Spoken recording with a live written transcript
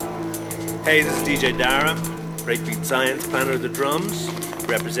Hey, this is DJ Dara, Breakbeat Science, Planner of the Drums,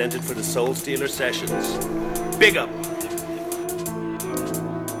 represented for the Soul Stealer Sessions. Big up!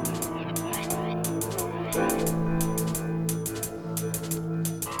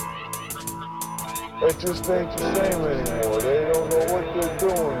 It just ain't the same anymore. They don't know what they're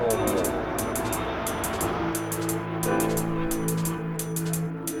doing over there.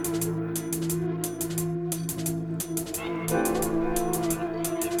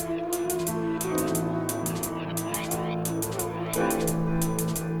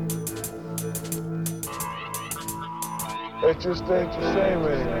 It just ain't the same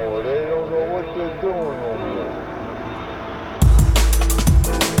anymore. They don't know what they're doing over there.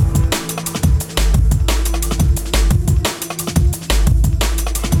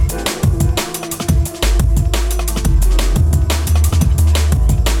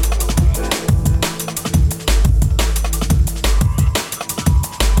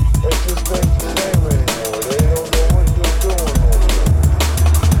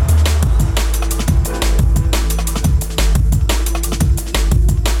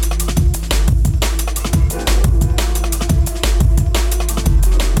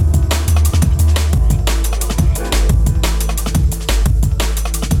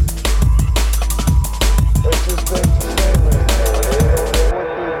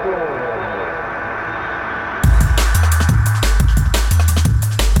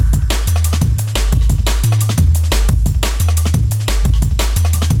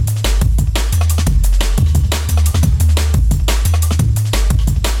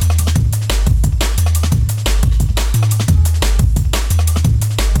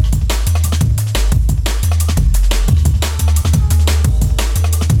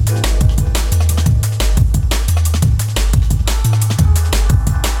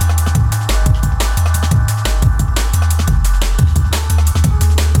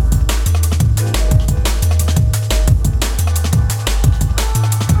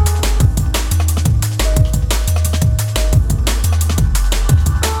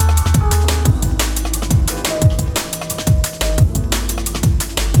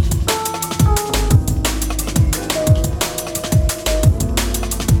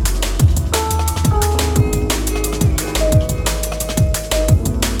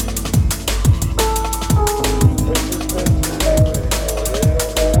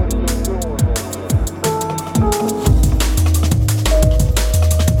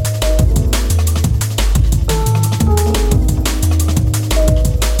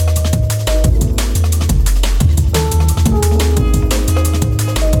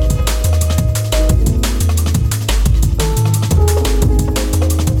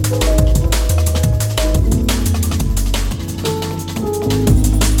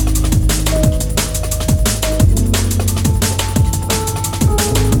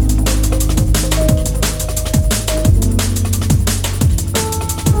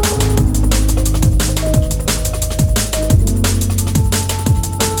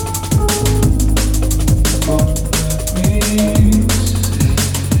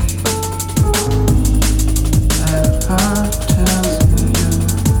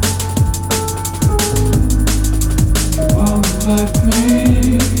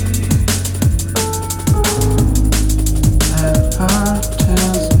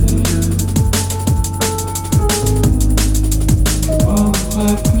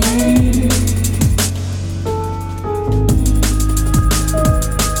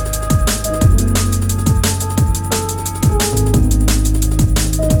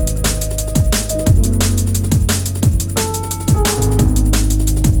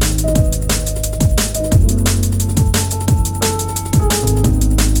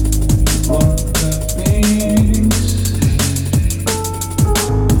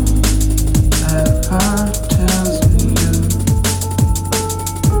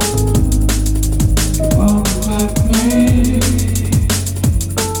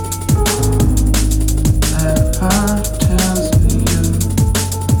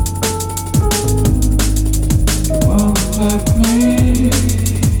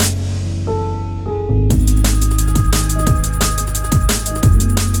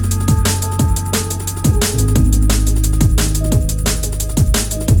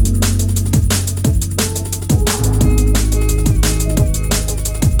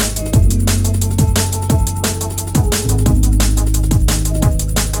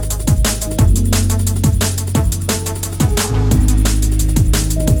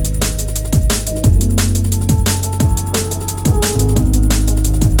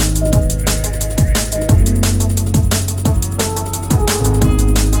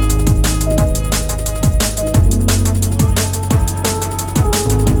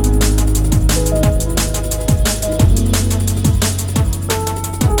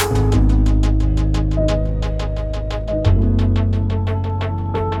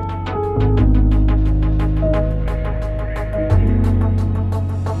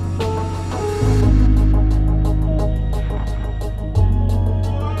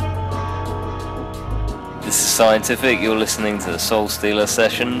 Scientific. You're listening to the Soul Stealer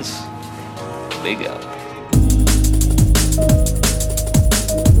Sessions. Big up.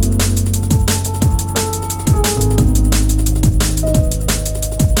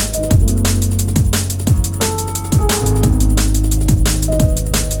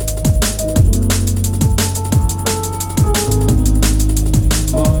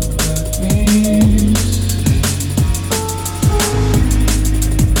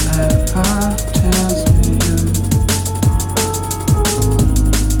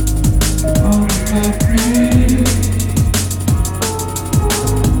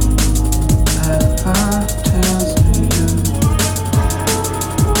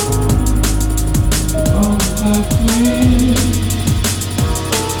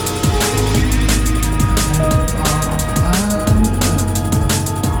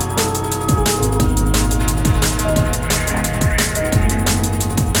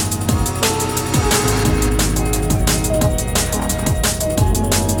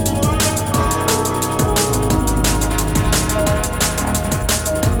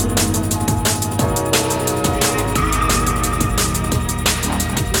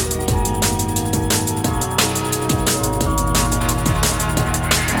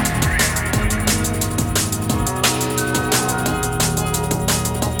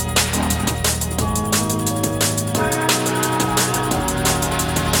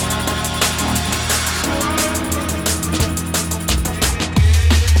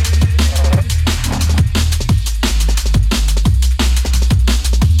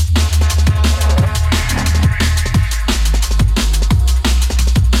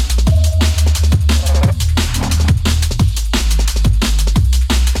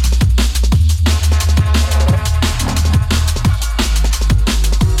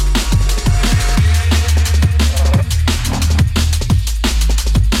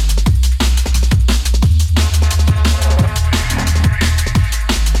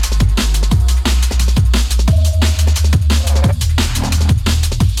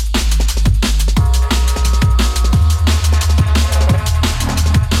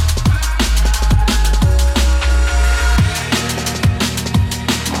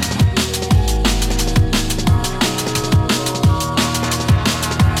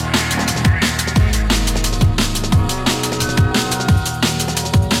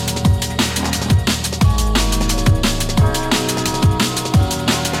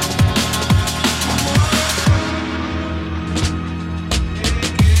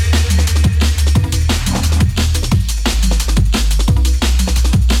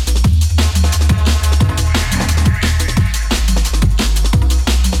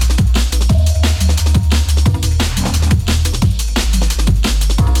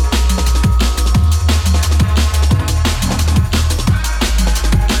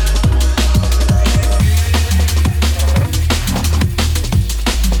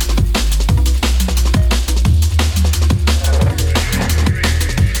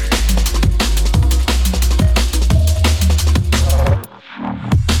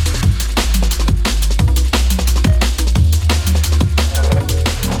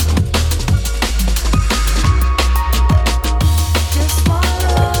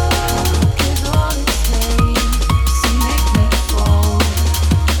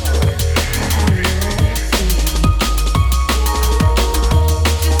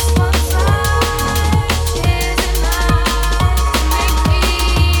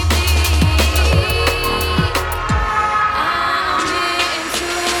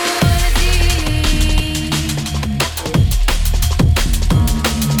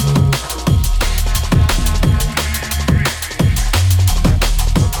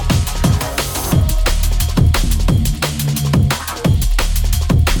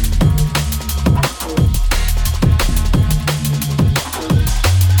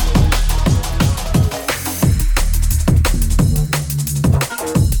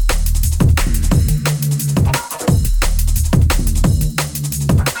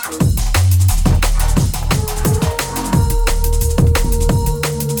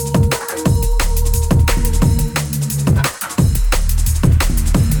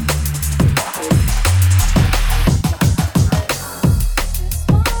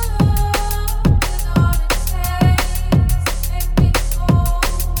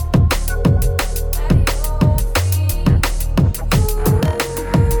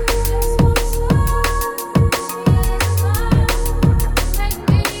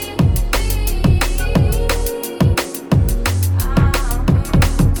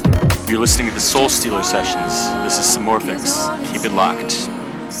 listening to the Soul Stealer Sessions. This is Samorphix. Keep it locked.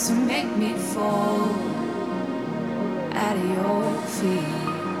 To make me fall at your feet.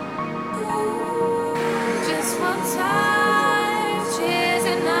 Just one touch is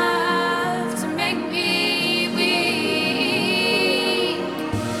enough to make me weak.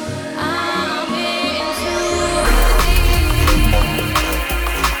 I'm in too deep.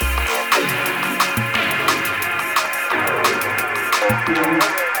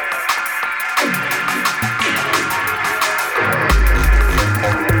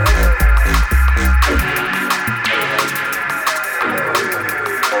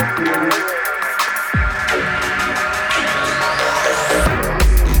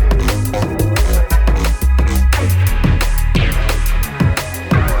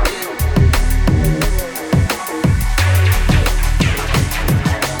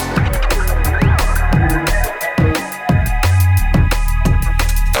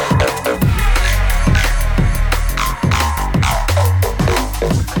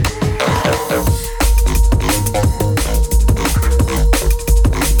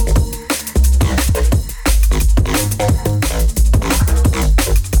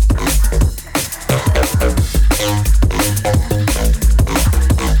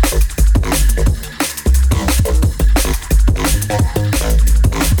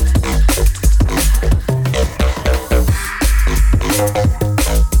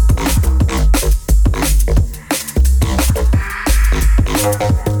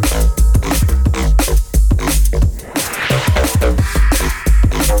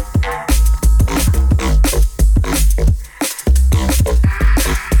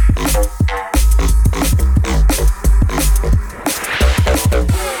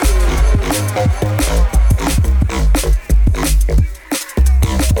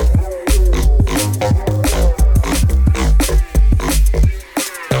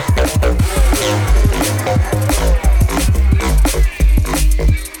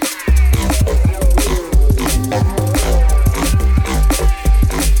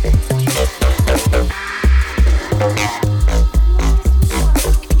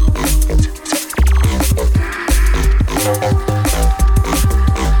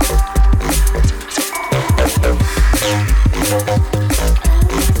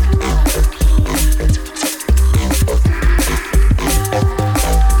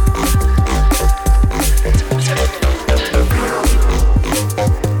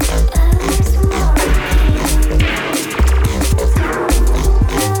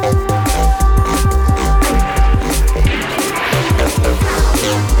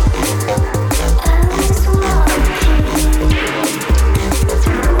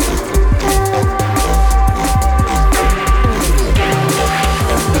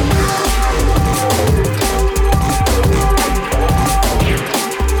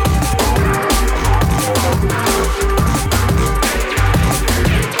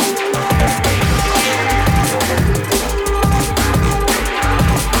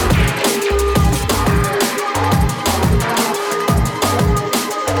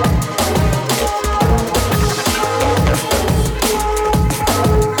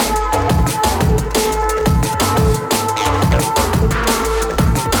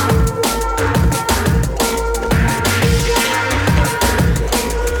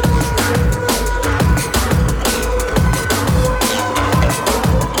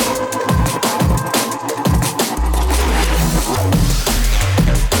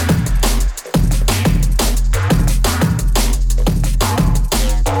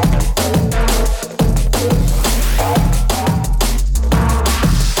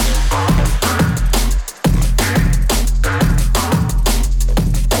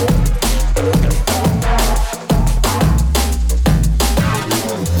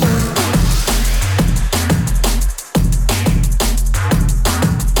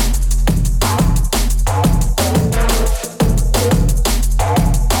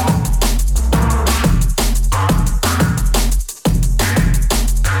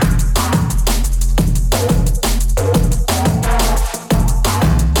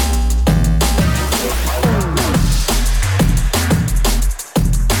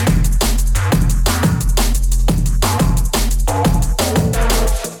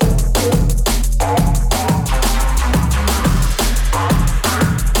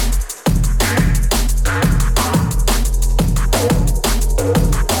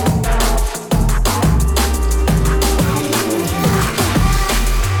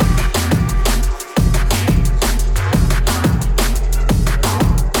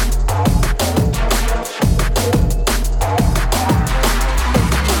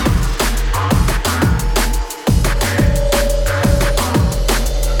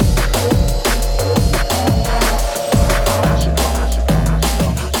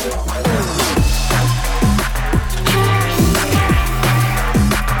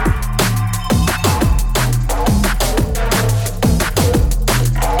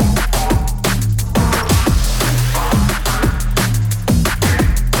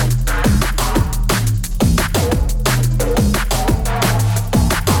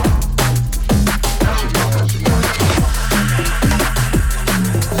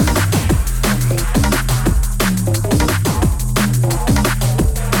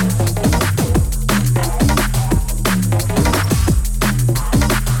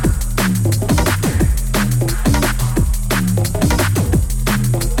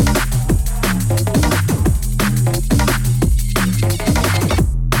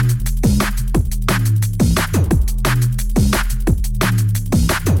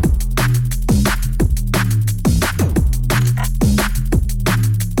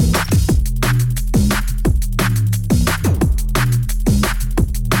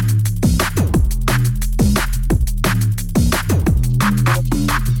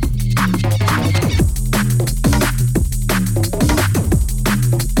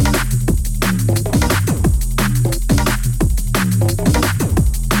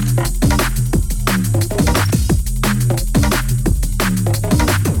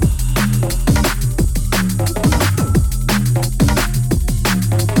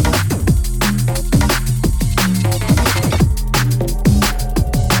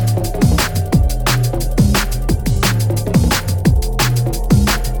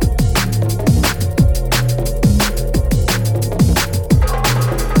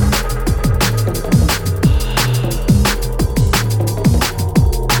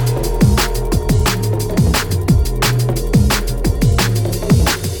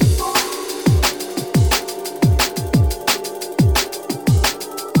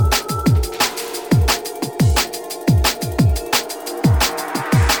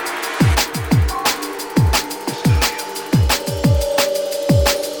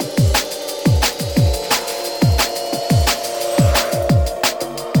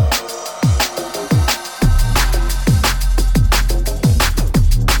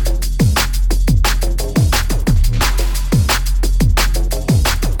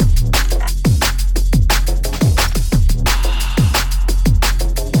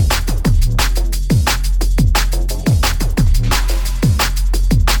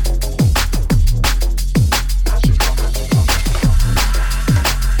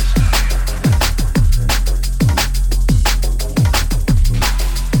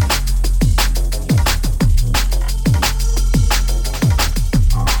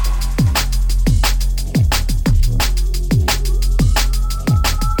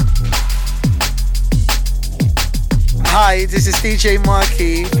 this is DJ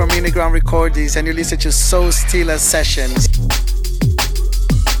Marky from Underground Recordings, and you listen to Soul Stealer Sessions.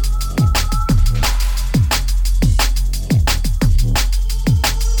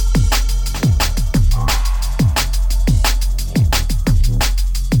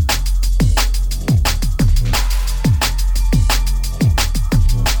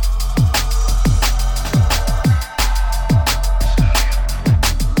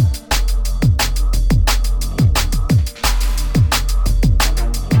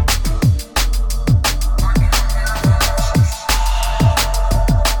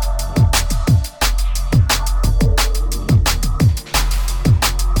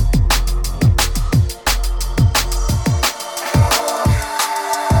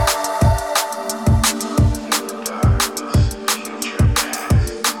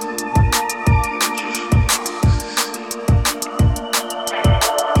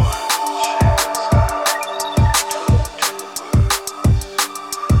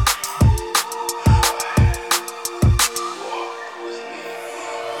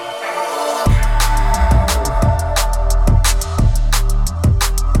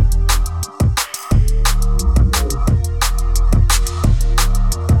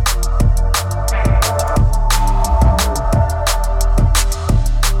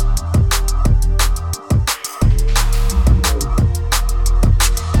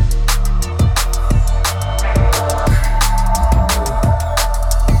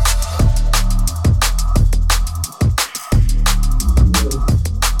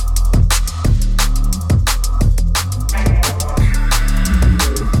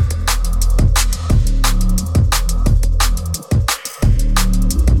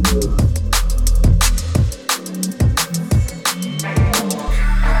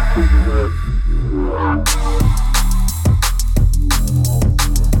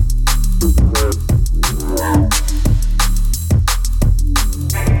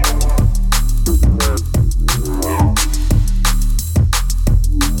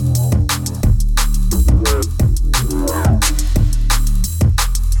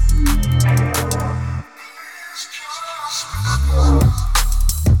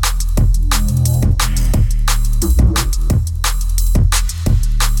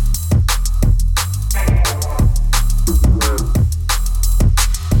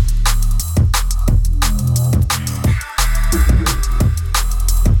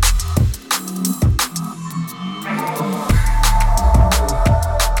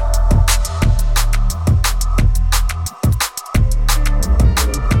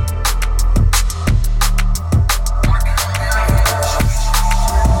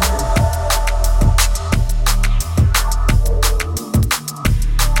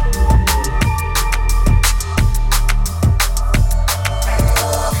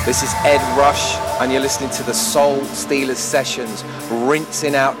 This is Ed Rush, and you're listening to the Soul Stealers Sessions,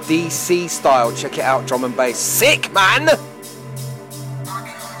 rinsing out DC style. Check it out, drum and bass. Sick, man!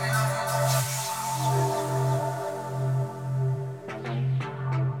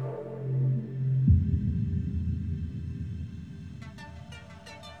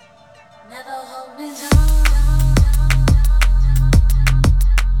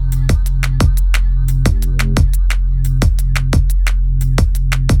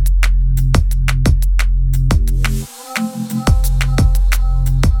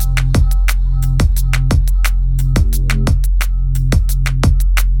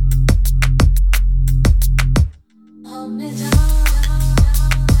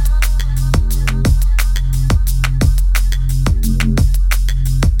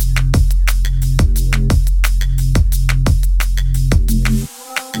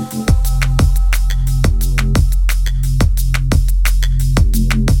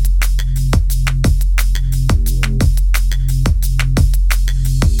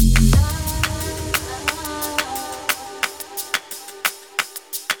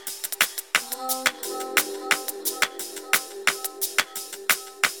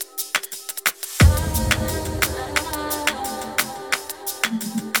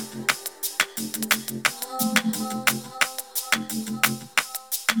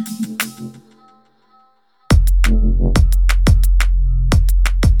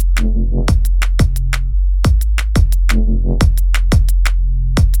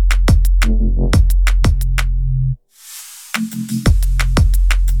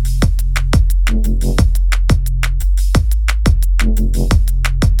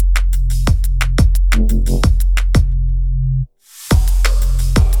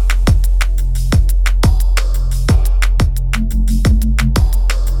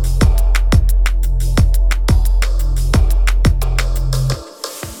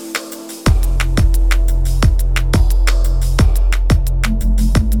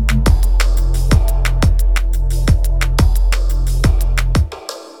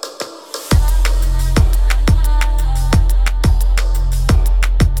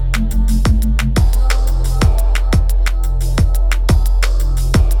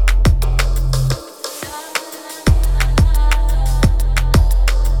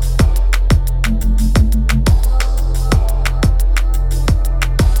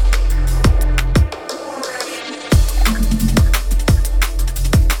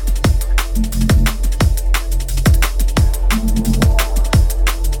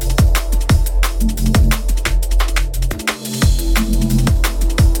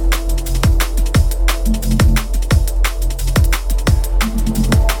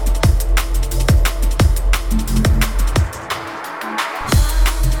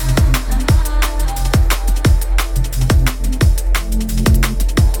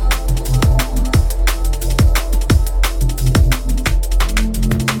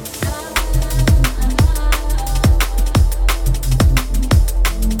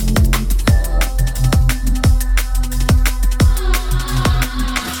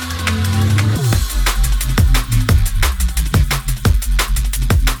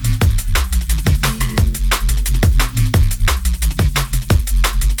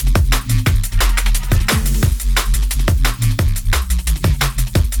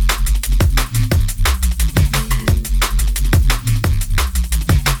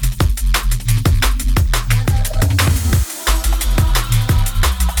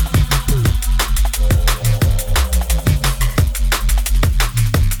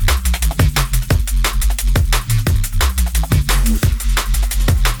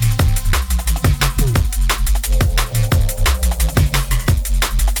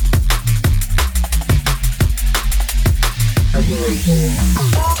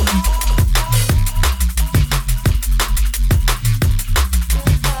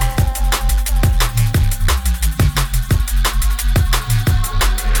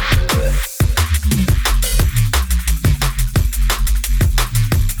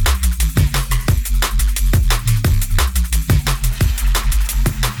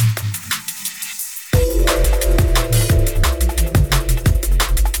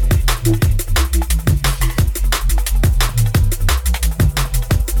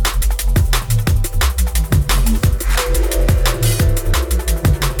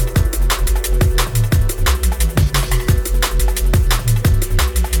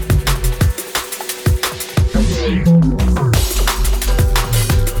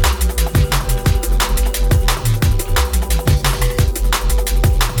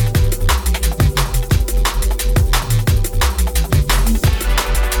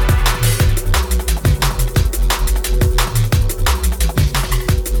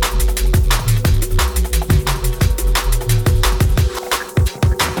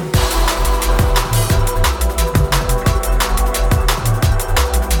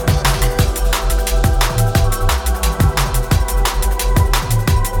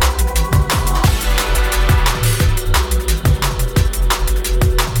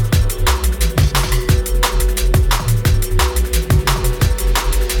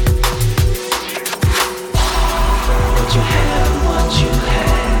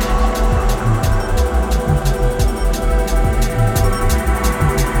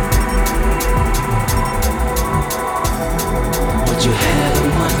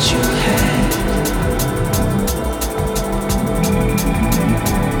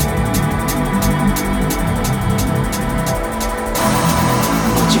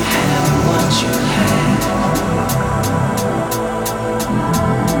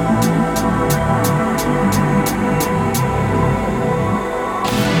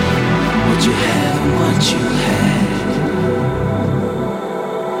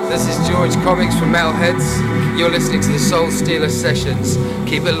 Comics from Metalheads. You're listening to the Soul Stealer Sessions.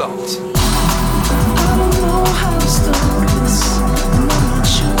 Keep it locked. I don't know how to start this, and I'm not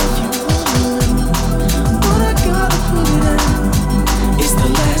sure if you wanna, but I gotta put it out. It's the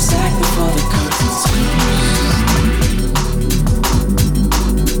last act before the curtains close.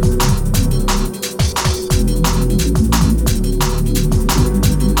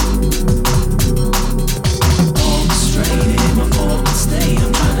 Orchestrating my forward stay.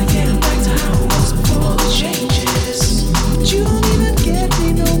 I'm trying to get it back to how it was before the changes, but you don't even get me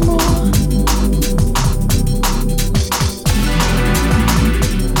no more.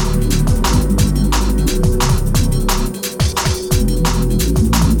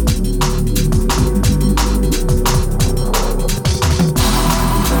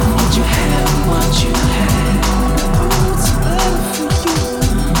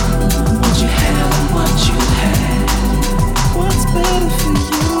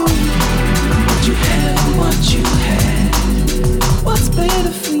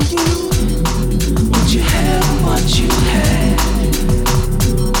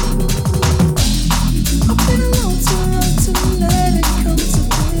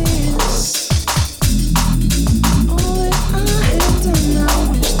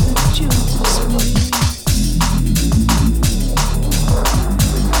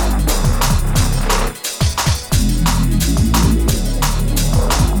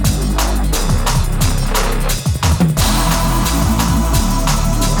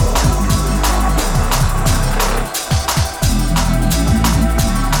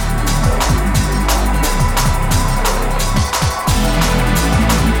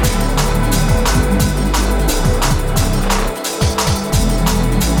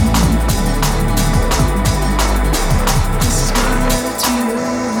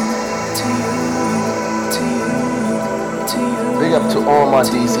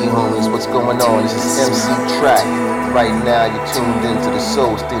 DC homies, what's going on? This is MC Track. Right now you're tuned into the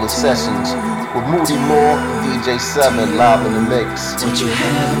Soul Stealer Sessions with Moody Moore, DJ 7 live in the mix. What you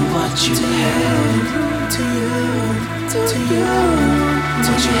have and what you have to you.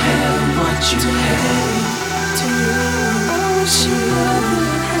 What you have and what you have to you. I wish you had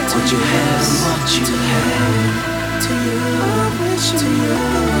what you have and what you have to you. I wish you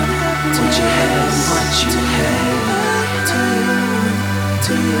had what you have and what you have to you.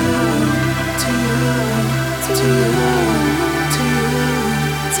 To you, to you, to you, to you,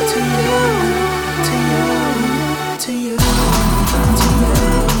 to you, to you, to you,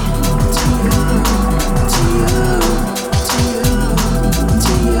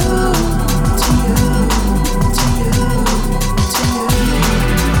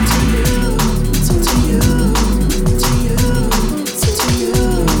 to you.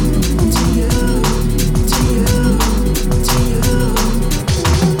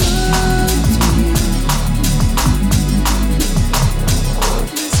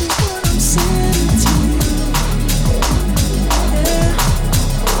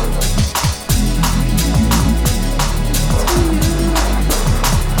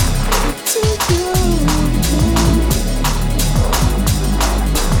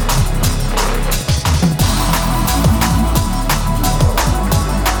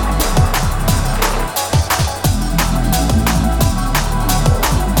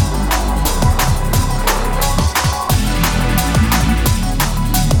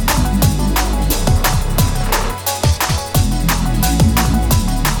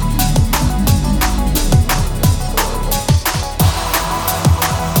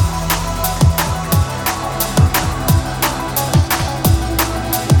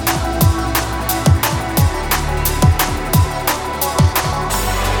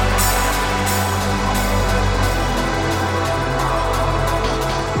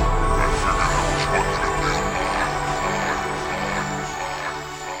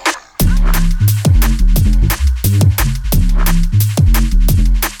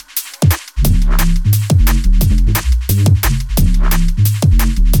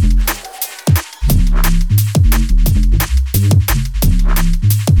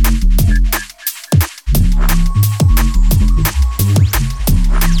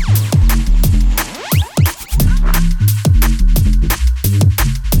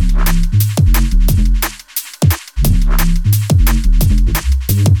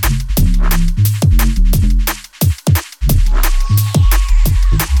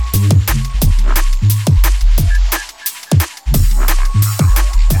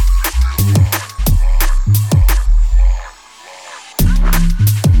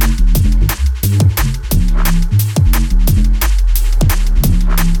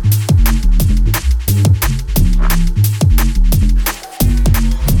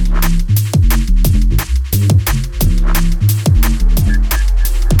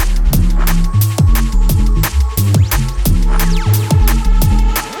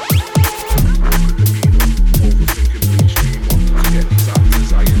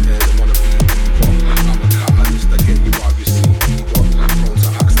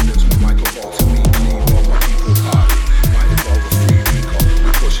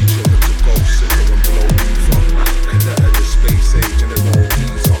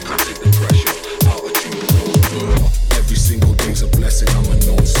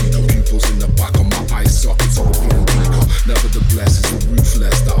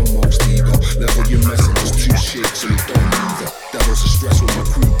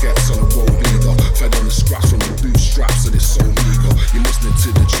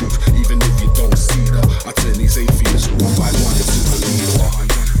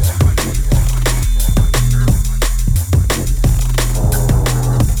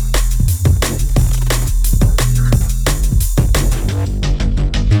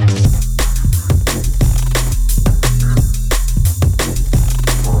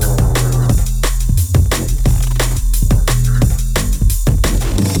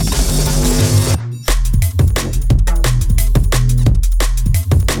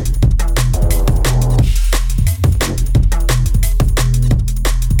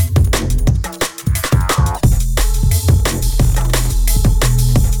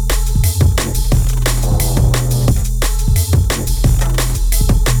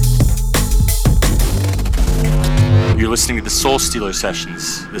 listening to the Soul Stealer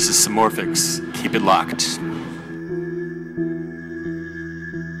Sessions. This is Samorphix. Keep it locked.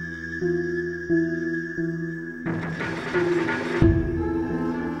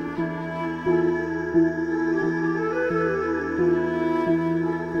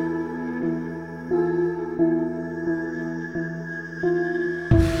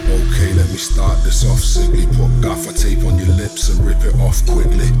 Start this off simply. Put gaffer tape on your lips and rip it off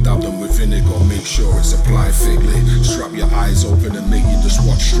quickly. Dab them with vinegar, make sure it's applied thickly. Strap your eyes open and make you just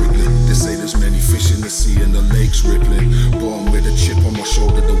watch strictly. They say there's many fish in the sea and the lake's rippling. Born with a chip on my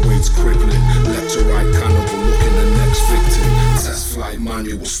shoulder, the weight's crippling. Left to right cannibal, looking the next victim. Test flight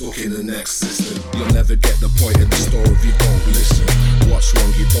manual stuck in the next system. You'll never get the point of the story if you don't listen. What's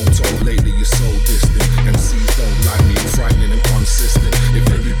wrong, you don't talk lately, you're so distant. MCs don't like me, frightening and consistent. If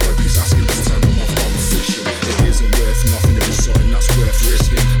everybody's asking to tell them I'm competition, it isn't worth nothing if it's something that's worth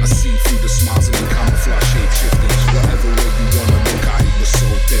risking. I see through the smiles and the camouflage shape shifting. Whatever way you wanna look at it, you're so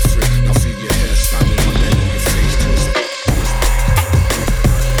different. Now feel your hair standing on end and your face twisted.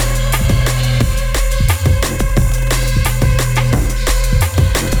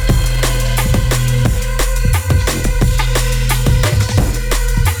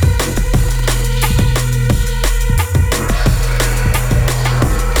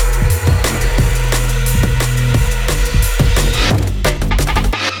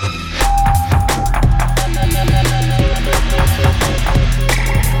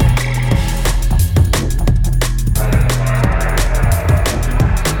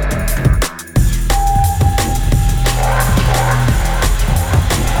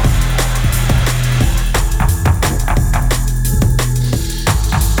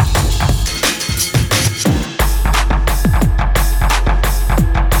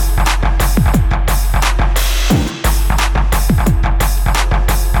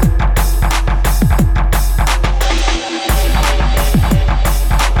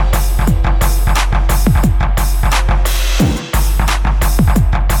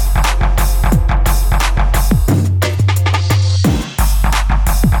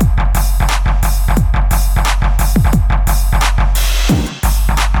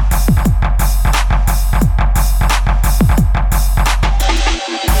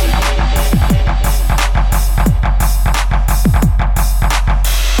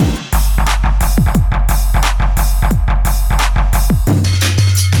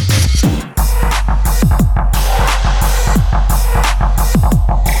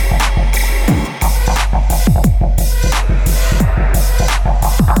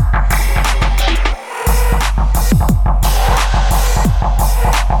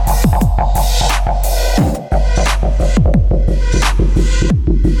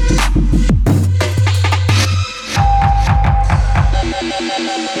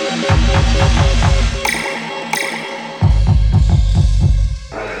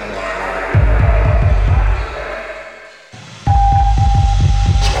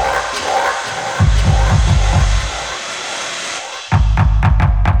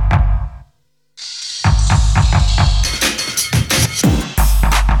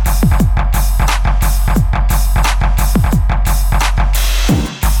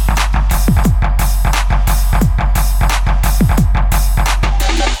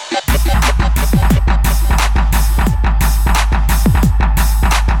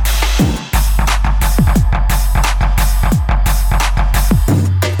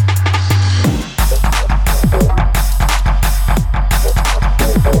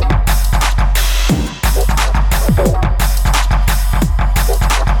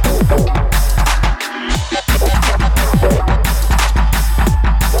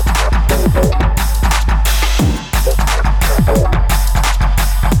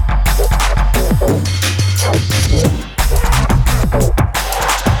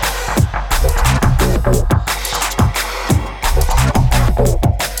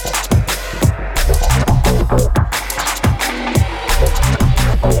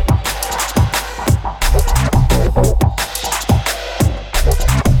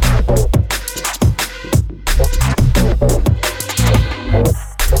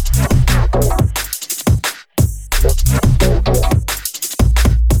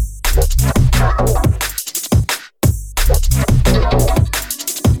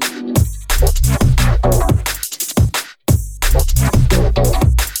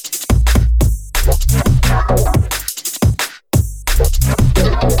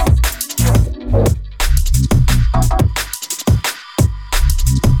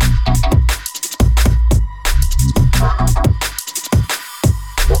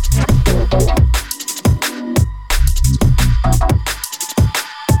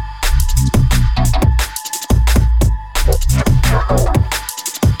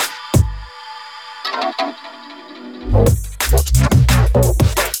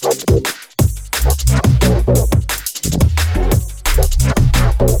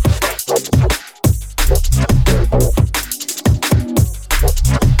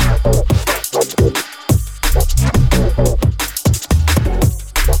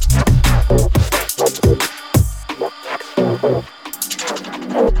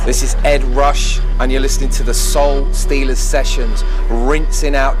 This is Ed Rush, and you're listening to the Soul Stealers Sessions,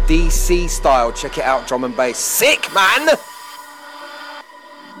 rinsing out DC style. Check it out, drum and bass. Sick, man!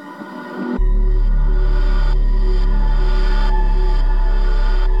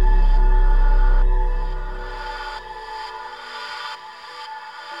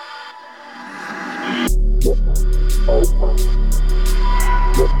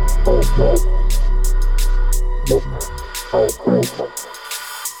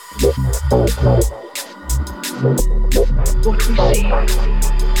 What we see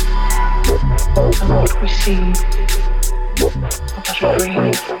and what we see about a dream,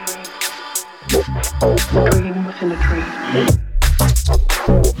 a dream within a dream.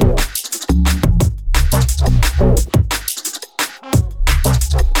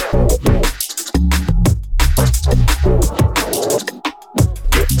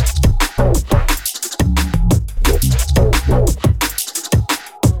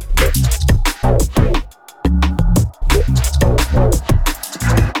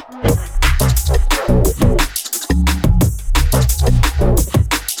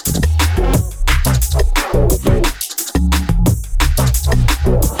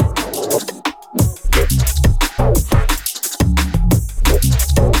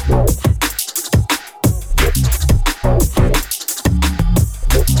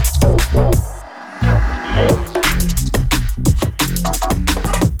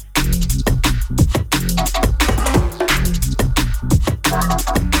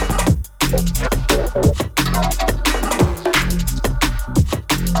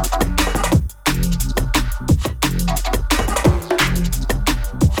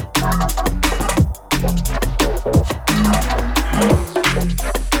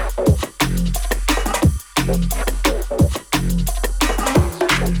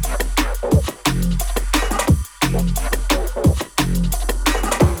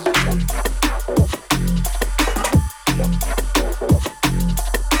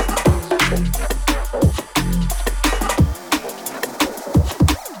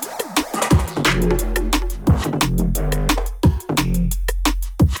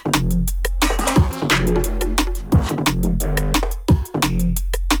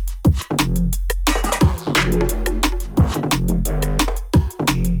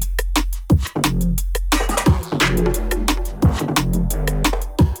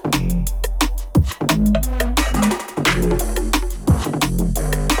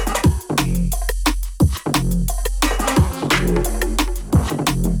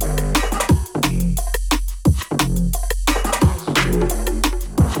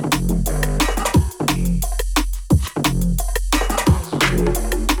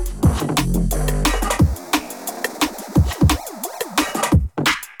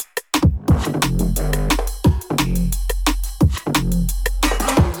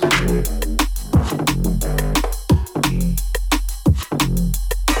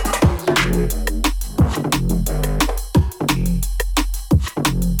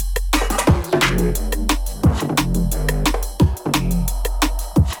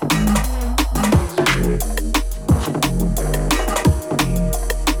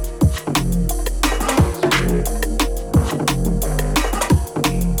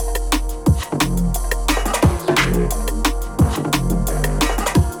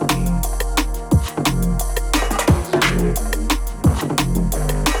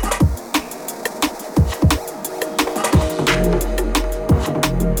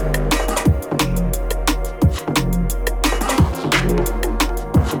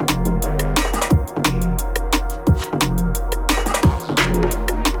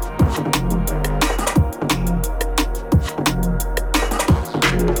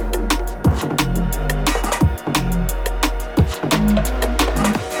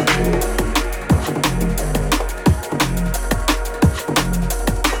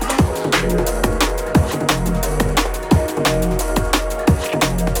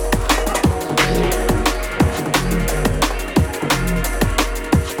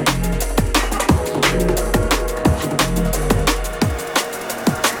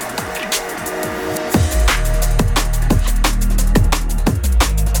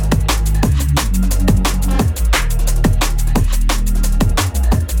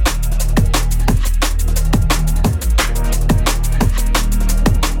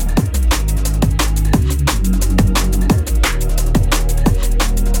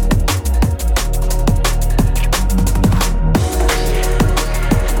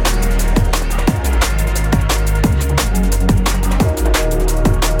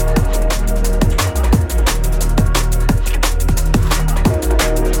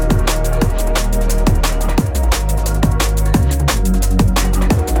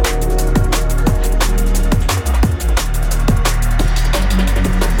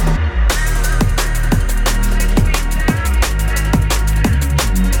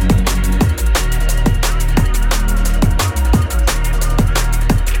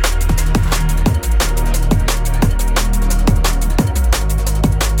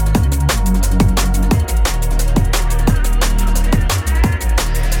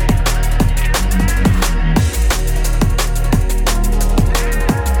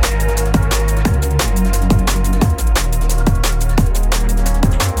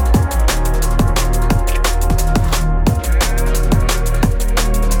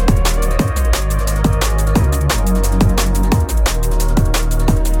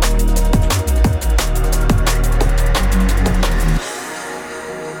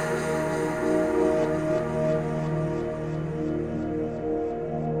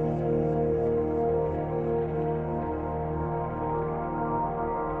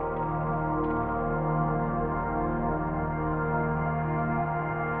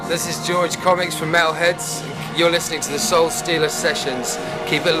 This is George Comics from Metalheads. You're listening to the Soul Stealer Sessions.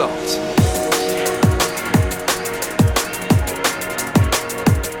 Keep it locked.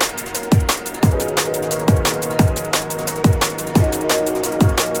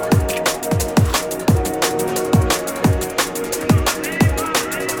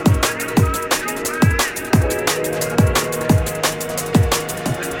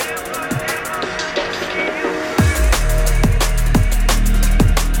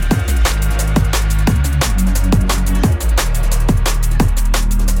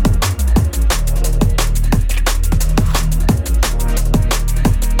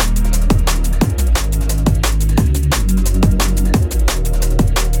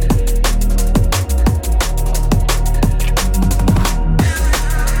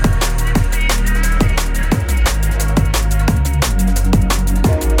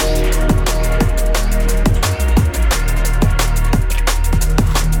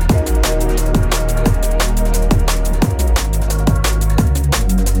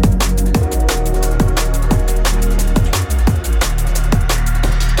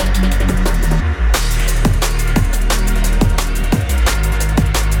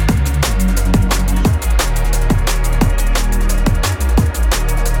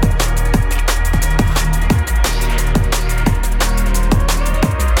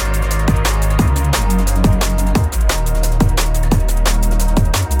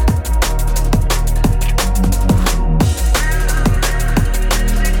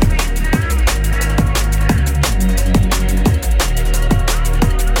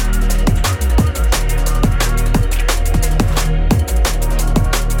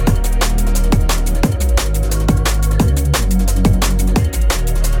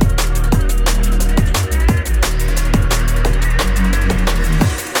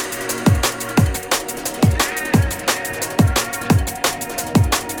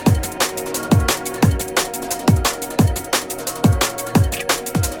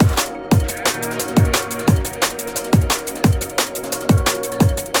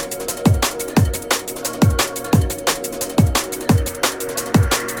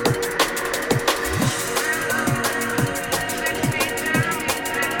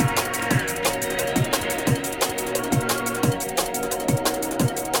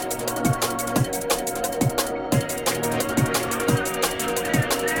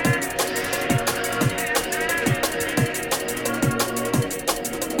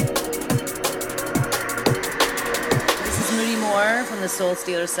 Soul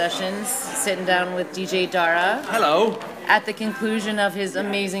Stealer Sessions, sitting down with DJ Dara. Hello. At the conclusion of his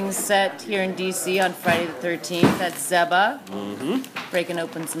amazing set here in DC on Friday the 13th at Zeba. Breaking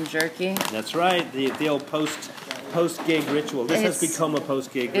open some jerky. That's right, the old post-gig ritual. This has become a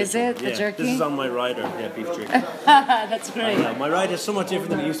post-gig ritual. Is it? The jerky? This is on my rider, beef jerky. That's great. My rider is so much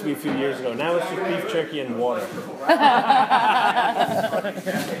different than it used to be a few years ago. Now it's just beef jerky and water.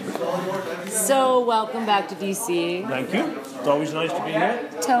 So, welcome back to DC. Thank you. It's always nice to be here.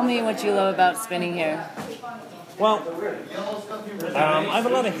 Tell me what you love about spinning here. Well, I have a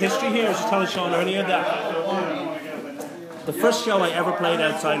lot of history here. I was just telling Sean earlier that the first show I ever played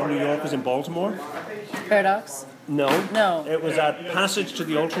outside of New York was in Baltimore. Paradox? No. It was at Passage to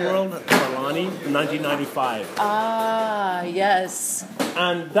the Ultraworld at Carlani in 1995. Ah, yes.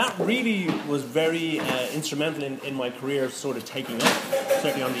 And that really was very instrumental in my career sort of taking off,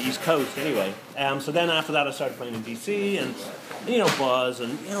 certainly on the East Coast anyway. So then after that I started playing in DC and, Buzz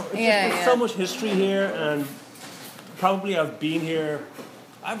and, there's so much history here and probably I've been here,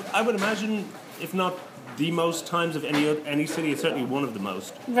 I would imagine, if not the most times of any city, it's certainly one of the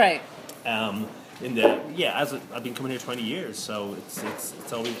most. Right. I've been coming here 20 years, so it's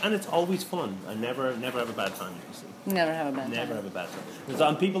always fun. I never have a bad time. Never have a bad time. Never have a bad time.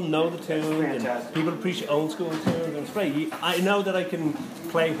 And people know the tune, and people appreciate old school tunes, and it's great. I know that I can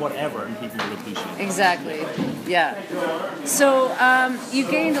play whatever, and people will appreciate it. Exactly. Yeah. So you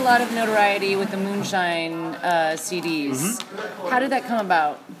gained a lot of notoriety with the Moonshine CDs. Mm-hmm. How did that come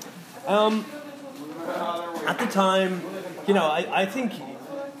about? At the time, I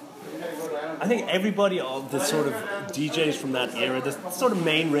think everybody, all the sort of DJs from that era, the sort of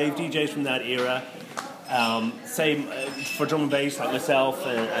main rave DJs from that era, say for drum and bass, like myself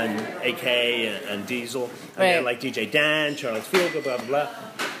and AK and Diesel, and then like DJ Dan, Charles Fielder, blah, blah, blah.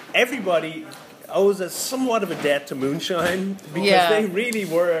 Everybody owes somewhat of a debt to Moonshine because they really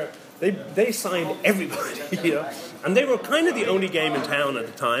were, they signed everybody, And they were kind of the only game in town at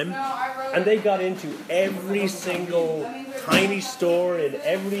the time. And they got into every single tiny store in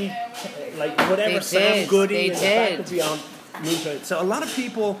every, whatever Sam Goody and that could be on Moonshine. So a lot of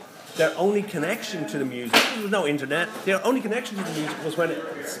people their only connection to the music, there was no internet, their only connection to the music was when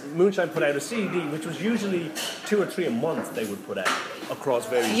Moonshine put out a CD, which was usually 2 or 3 a month they would put out across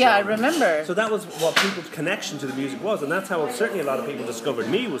various Yeah, I genres. remember. So that was what people's connection to the music was, and that's how certainly a lot of people discovered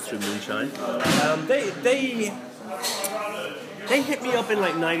me, was through Moonshine. They hit me up in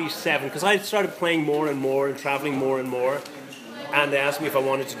like 97 because I started playing more and more and traveling more and more, and they asked me if I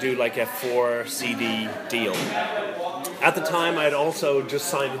wanted to do like a 4 CD deal. At the time, I had also just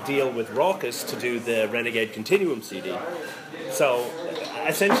signed a deal with Raucous to do the Renegade Continuum CD. So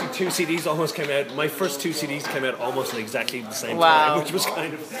essentially 2 CDs almost came out. My first 2 CDs came out almost at exactly the same Wow. time, which was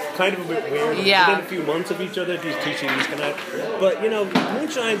kind of a bit weird. Yeah. Within a few months of each other, these 2 CDs came out. But, you know,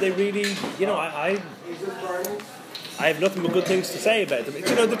 Moonshine, they really, you know, I have nothing but good things to say about them.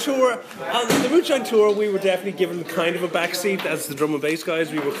 You know, the tour, the Moonshine tour, we were definitely given kind of a backseat as the drum and bass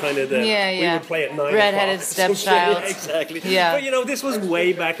guys. We were kind of the, we would play at 9 Redheaded o'clock. stepchild. Yeah, exactly. Yeah. But, you know, this was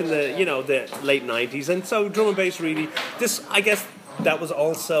way back in the, you know, the late 90s. And so drum and bass really, I guess that was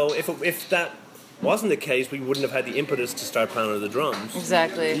also, if that wasn't the case, we wouldn't have had the impetus to start Planet of the Drums.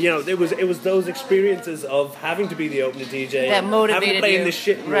 Exactly. You know, it was those experiences of having to be the opening DJ, that motivated having to play you. in the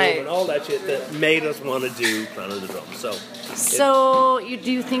shit room Right. and all that shit that made us want to do Planet of the Drums. So,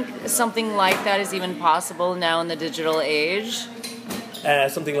 do you think something like that is even possible now in the digital age?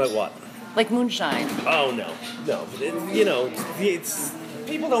 Something like what? Like Moonshine. Oh no. You know, it's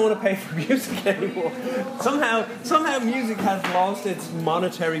people don't want to pay for music anymore. Somehow music has lost its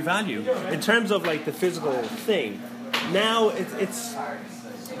monetary value in terms of like the physical thing. Now it's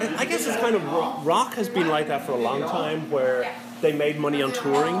I guess it's kind of rock has been like that for a long time, where they made money on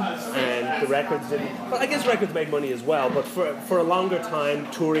touring and the records didn't. Well, I guess records made money as well, but for a longer time,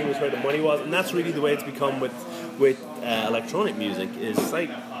 touring was where the money was, and that's really the way it's become with electronic music. Is like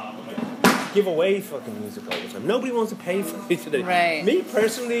give away fucking music all the time. Nobody wants to pay for it today. Right. Me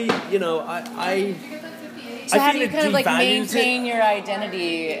personally, you know, I So how do feel you it kind of like devalues maintain your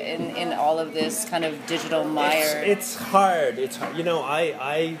identity in all of this kind of digital mire? It's hard. It's hard. You know,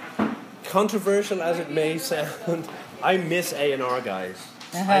 I controversial as it may sound, I miss A&R guys.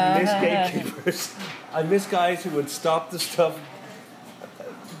 I miss gatekeepers. I miss guys who would stop the stuff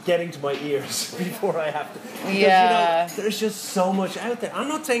getting to my ears before I have to. Because, Yeah. you know, there's just so much out there. I'm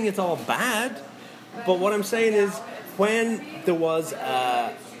not saying it's all bad, but what I'm saying is when there was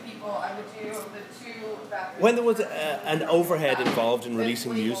an overhead involved in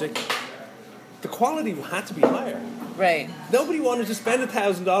releasing music, the quality had to be higher. Right. Nobody wanted to spend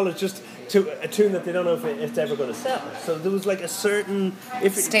 $1,000 just to a tune that they don't know if it's ever going to sell. So there was like a certain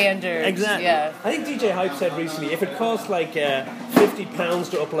standard. Exactly. Yeah. I think DJ Hype said recently, if it cost like £50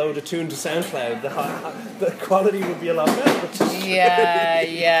 to upload a tune to SoundCloud, the quality would be a lot better.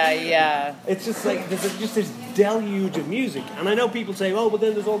 Yeah. It's just like there's just this deluge of music, and I know people say, "Oh, but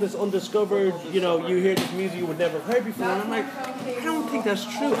then there's all this undiscovered." You know, you hear this music you would never have heard before, and I'm like, I don't think that's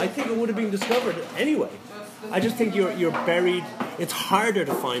true. I think it would have been discovered anyway. I just think you're buried. It's harder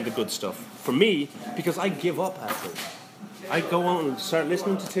to find the good stuff for me because I give up after it. I go on and start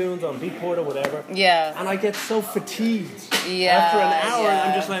listening to tunes on Beatport or whatever. Yeah. And I get so fatigued. Yeah. After an hour, yeah.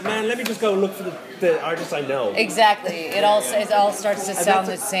 I'm just like, man, let me just go look for the artists I know. Exactly. It all starts to And sound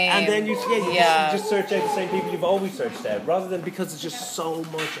the that's same. And then you just search out the same people you've always searched out, rather than because it's just so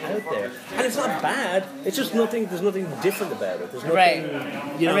much out there. And it's not bad. It's just nothing. There's nothing different about it. There's nothing.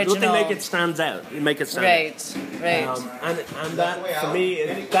 You know, Original. nothing make it stands out. Make it stand out. Right. And that for me,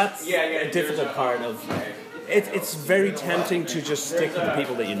 that's a difficult part of. It's very tempting to just stick with the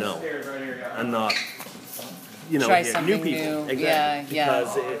people that you know, and not, you know, Try new something people. new. Exactly. Yeah.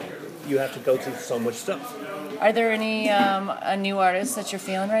 Because you have to go through so much stuff. Are there any new artists that you're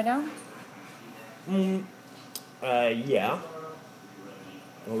feeling right now? Yeah.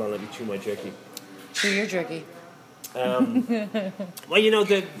 Hold on, let me chew my jerky. Chew your jerky. Well, you know,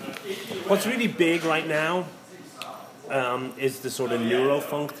 what's really big right now is the sort of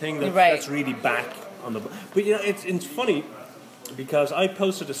neurofunk thing that's really back on the. But you know, it's funny because I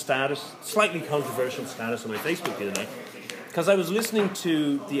posted a slightly controversial status on my Facebook the other day, because I was listening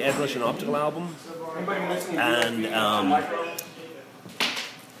to the Ed Rush and Optical album and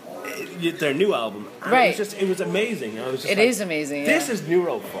their new album. And Right. It was amazing. I was just It like, is amazing. This yeah. is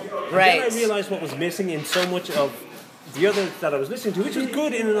neurofunk. And Right. then I realized what was missing in so much of the other that I was listening to, which was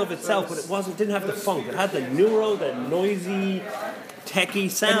good in and of itself, but it didn't have the funk. It had the the noisy, techie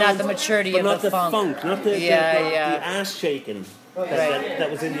sound, But not the maturity but of not the funk. not the ass shaking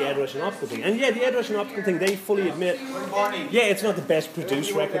that was in the Ed Rush and Optical thing. And yeah, the Ed Rush and Optical thing, they fully admit, it's not the best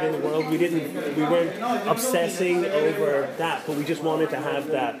produced record in the world. We weren't obsessing over that, but we just wanted to have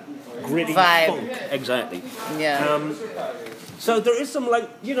that gritty vibe. funk. Exactly. Yeah. So there is some, like,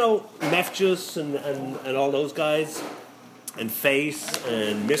 you know, Meth Juice and all those guys, and Face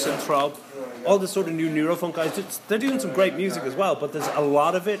and Misanthrope, all the sort of new Neurofunk guys. They're doing some great music as well, but there's a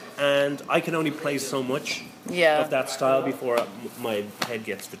lot of it, and I can only play so much of that style before my head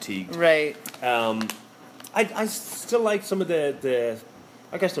gets fatigued. Right. I still like some of the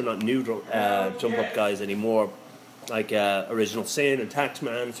I guess they're not new jump up guys anymore, like Original Sin and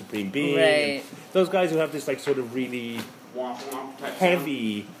Taxman, Supreme Being, and those guys who have this like sort of really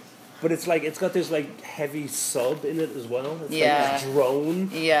heavy, but it's like it's got this like heavy sub in it as well. It's like a drone,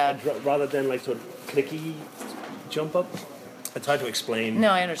 rather than like sort of clicky jump up. It's hard to explain.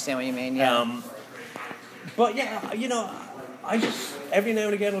 No, I understand what you mean. Yeah. But yeah, you know, I just every now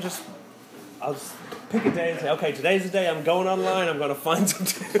and again I'll pick a day and say, okay, today's the day. I'm going online. I'm going to find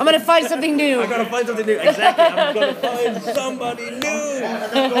something. I'm going to find something new. I'm going to find something new. Exactly. I'm going to find somebody new.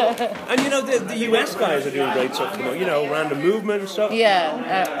 And you know, the US guys are doing great stuff. You know, Random Movement and stuff. Yeah.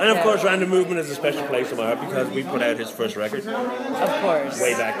 And of course, Random Movement is a special place in my heart because we put out his first record. Of course.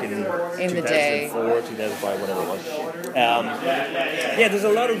 Way back in 2004, the day. 2005, whatever it was. Yeah, there's a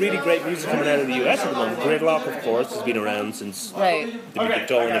lot of really great music coming out of the US at the moment. Gridlock, of course, has been around since the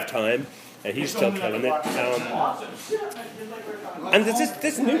dawn of time. And he's still killing it. And there's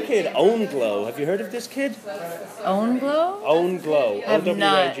this new kid, Own Glow. Have you heard of this kid? Own Glow? Own Glow. I've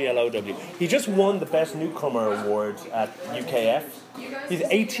not. OWNGLOW. He just won the Best Newcomer Award at UKF. He's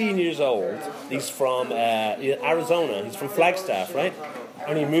 18 years old. He's from Arizona. He's from Flagstaff, right?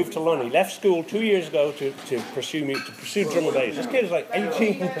 And he moved to London. He left school 2 years ago to pursue drum and bass. This kid is like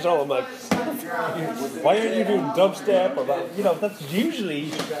 18 years old. I'm like, why aren't you doing dubstep or that? You know, that's usually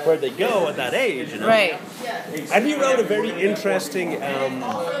where they go at that age. You know? Right. And he wrote a very interesting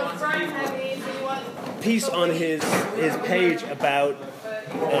piece on his page about.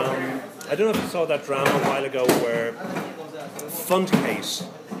 I don't know if you saw that drama a while ago where Funtcase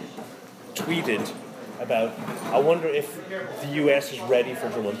tweeted about, I wonder if the US is ready for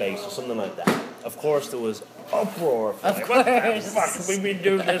drum and bass or something like that. Of course, there was uproar. Of like, course. What the fuck have we been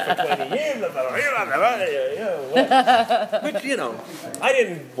doing this for 20 years? But, you know, I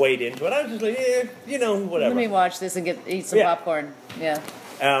didn't wade into it. I was just like, yeah, you know, whatever. Let me watch this and eat some popcorn. Yeah.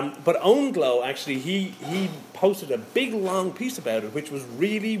 But Own Glow, actually, he posted a big, long piece about it, which was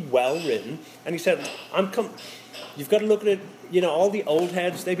really well written. And he said, you've got to look at it, you know, all the old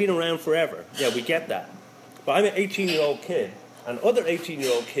heads, they've been around forever. Yeah, we get that. But I'm an 18-year-old kid, and other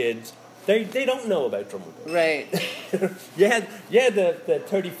 18-year-old kids, they don't know about drum and bass. Right. The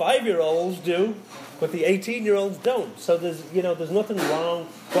 35-year-olds do, but the 18-year-olds don't. So there's nothing wrong.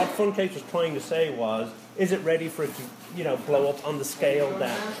 What Funtcase was trying to say was, is it ready for it to, you know, blow up on the scale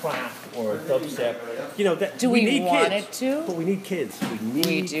that trap or dubstep? You know, that we need want kids, it to? but we need kids. We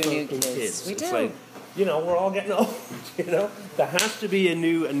need kids. We It's do. like, you know, we're all getting old. You know, there has to be a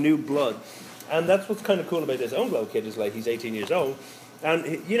new blood, and that's what's kind of cool about this Own Glow kid. Is like he's 18 years old. And,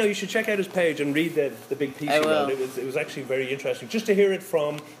 you know, you should check out his page and read the big piece he wrote. It was actually very interesting, just to hear it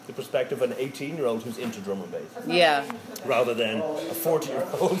from the perspective of an 18-year-old who's into drum and bass. Yeah. Rather than a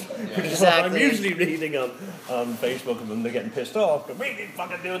 40-year-old, which is Exactly. what I'm usually reading on Facebook of them. They're getting pissed off. We've been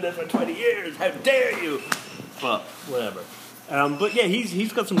fucking doing this for 20 years. How dare you? But, whatever. But, yeah,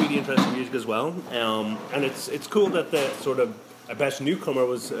 he's got some really interesting music as well. And it's cool that the sort of Best Newcomer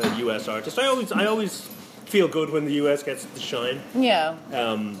was a U.S. artist. I always feel good when the US gets the shine. Yeah.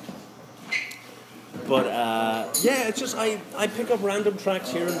 It's just I pick up random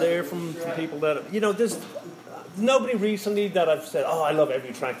tracks here and there from people that, you know, there's nobody recently that I've said, oh, I love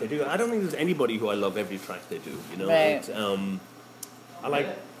every track they do. I don't think there's anybody who I love every track they do, you know. Right. I like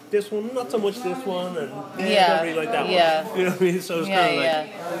this one, not so much this one, and Yeah. I don't really like that one. You know what I mean? So it's kind of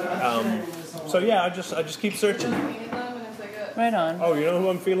like I just keep searching. Right on. Oh, you know who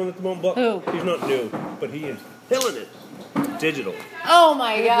I'm feeling at the moment? Well, Who? he's not new, but he is killing it. Digital. Oh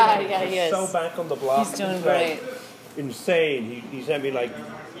my God! Yeah, he is. So back on the block. He's doing great. Insane. He sent me like,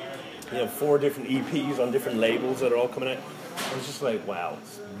 you know, 4 different EPs on different labels that are all coming out. I was just like, wow.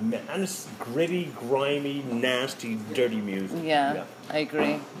 And it's gritty, grimy, nasty, dirty music. Yeah, I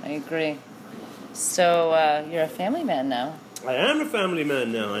agree. So you're a family man now. I am a family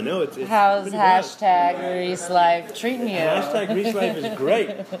man now. I know it's How's pretty bad. hashtag Reese Life treating you? Hashtag Reese Life is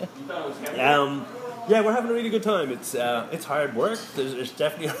great. We're having a really good time. It's hard work. There's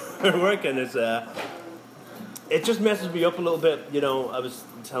definitely hard work, and it just messes me up a little bit. You know, I was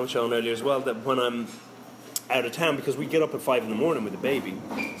telling Sean earlier as well that when I'm out of town, because we get up at 5 a.m. with the baby,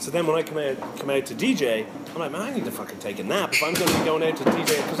 so then when I come out to DJ, I'm like, man, I need to fucking take a nap if I'm going to be going out to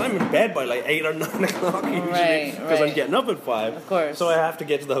DJ, because I'm in bed by like 8 or 9 o'clock usually, because I'm getting up at 5. Of course. So I have to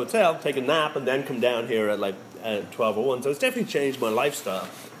get to the hotel, take a nap, and then come down here at like 1201. So it's definitely changed my lifestyle.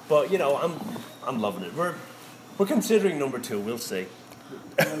 But you know, I'm loving it. We're considering number 2. We'll see.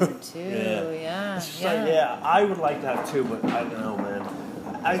 Number 2, yeah. It's just like, yeah, I would like to have 2, but I don't know, man.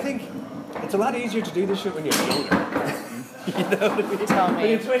 I think it's a lot easier to do this shit when you're younger. You know what I mean? Tell me. When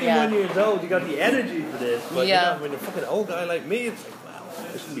you're 21 years old, you got the energy for this. But Yeah. you know, when you're a fucking old guy like me, it's like, wow,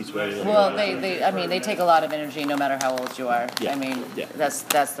 I shouldn't be swearing. Well, they take a lot of energy no matter how old you are. Yeah. I mean, Yeah.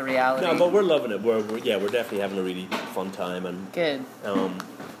 that's the reality. No, but we're loving it. We're definitely having a really fun time, and Good.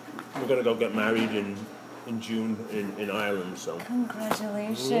 We're gonna go get married in June in Ireland. So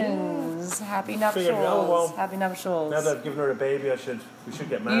Congratulations. Happy Figured, nuptials. oh, well, Happy nuptials. now that I've given her a baby, we should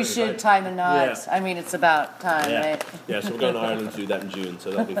get married. You should right? tie the knot. Yeah. I mean, it's about time, Yeah. right? Yeah, so we're going to Ireland to do that in June,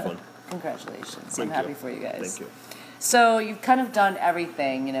 so that'll be fun. Congratulations. Thank I'm happy you. for you guys. Thank you. So you've kind of done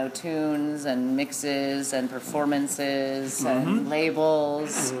everything, you know, tunes and mixes and performances and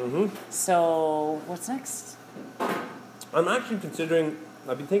labels. So what's next? I'm actually considering,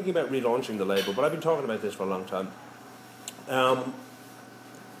 I've been thinking about relaunching the label, but I've been talking about this for a long time.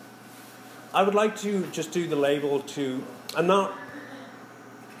 I would like to just do the label to, and not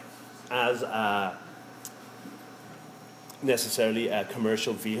as necessarily a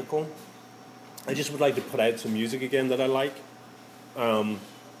commercial vehicle. I just would like to put out some music again that I like. And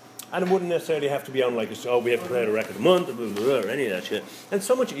it wouldn't necessarily have to be on like, we have to put out a record a month, or any of that shit. And it's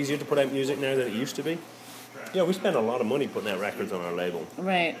so much easier to put out music now than it used to be. Yeah, we spend a lot of money putting out records on our label.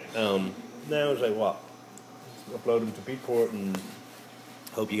 Right. Now it's like, what? Upload them to Beatport and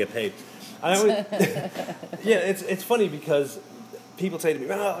hope you get paid. I always, yeah, it's funny because people say to me,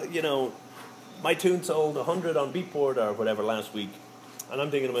 well, you know, my tune sold 100 on Beatport or whatever last week. And I'm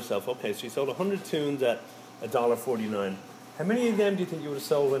thinking to myself, okay, so you sold 100 tunes at $1.49. How many of them do you think you would have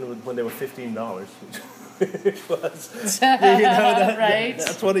sold when they were $15? It was, Right.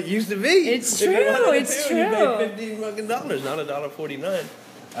 That's what it used to be. It's true. It's true. You made $15 not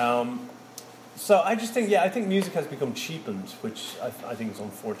 $1.49. So I just think, I think music has become cheapened, which I think is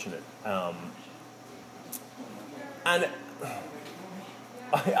unfortunate. And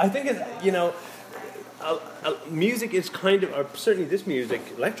I think it's, you know, music is kind of, or certainly this music,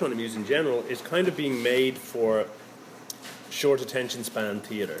 electronic music in general, is kind of being made for short attention span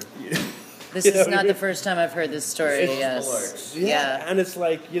theater. This is not the first time I've heard this story. Yes. Yeah, and it's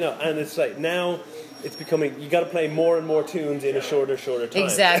like, you know, and it's like now it's becoming, you got to play more and more tunes in a shorter time.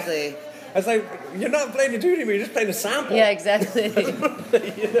 Exactly. It's like, you're not playing a tune anymore, you're just playing a sample. Yeah, exactly. You know what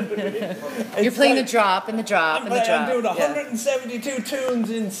I mean? You're playing the drop and the drop and the drop. I'm doing 172 tunes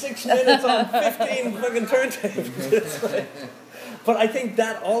in 6 minutes on 15 fucking turntables. It's like, but I think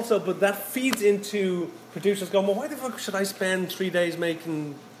that also, that feeds into producers going, well, why the fuck should I spend 3 days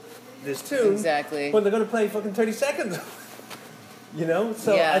making this tune? Exactly. When they're going to play fucking 30 seconds. You know?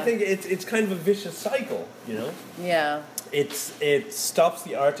 So Yeah. I think it's kind of a vicious cycle, you know? Yeah. It stops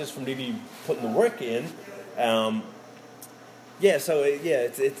the artist from really putting the work in.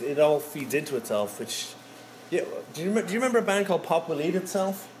 It all feeds into itself, which... Yeah, do you remember a band called Pop Will Eat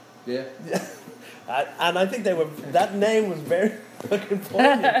Itself? Yeah. And I think that name was very fucking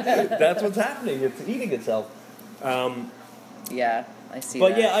poignant. That's what's happening. It's eating itself. Yeah, I see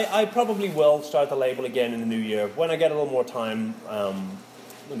But that. I probably will start the label again in the new year when I get a little more time,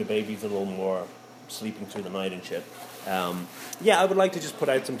 when the baby's a little more sleeping through the night and shit. I would like to just put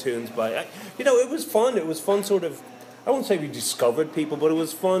out some tunes by... it was fun. It was fun sort of... I won't say we discovered people, but it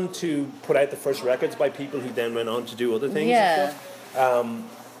was fun to put out the first records by people who then went on to do other things and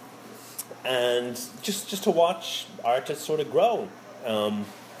stuff. And just to watch artists sort of grow.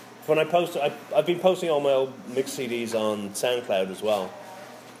 When I post, I've been posting all my old mix CDs on SoundCloud as well.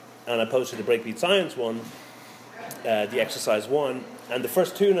 And I posted the Breakbeat Science one, the Exercise one, and the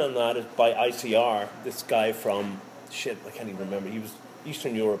first tune on that is by ICR, this guy from... I can't even remember. He was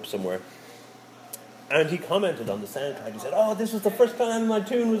Eastern Europe somewhere. And he commented on the SoundCloud. He said, "Oh, this was the first time my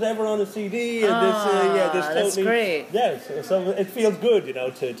tune was ever on a CD." And this totally, that's great. Yeah, so it feels good,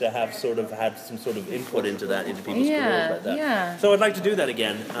 to have sort of had some sort of input into people's careers like that. Yeah. So I'd like to do that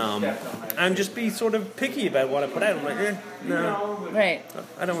again, and just be sort of picky about what I put out. I'm like, no, right.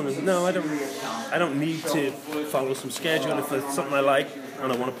 I don't want to. No, I don't need to follow some schedule. If it's something I like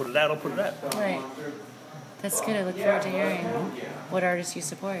and I want to put it out, I'll put it out. Right. That's good. I look forward to hearing what artists you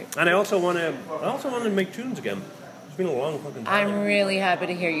support. And I also want to make tunes again. It's been a long fucking time. I'm really happy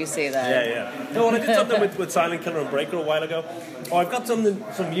to hear you say that. Yeah. No, I did something with Silent Killer and Breaker a while ago. Oh, I've got some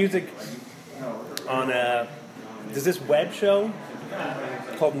music on there's this web show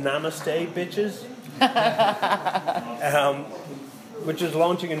called Namaste Bitches, which is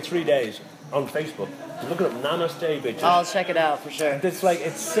launching in 3 days on Facebook. Look it up, Namaste Bitches. I'll check it out for sure. It's like,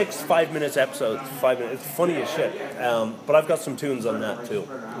 it's 6 5-minute episodes, 5 minutes. It's funny as shit. But I've got some tunes on that too.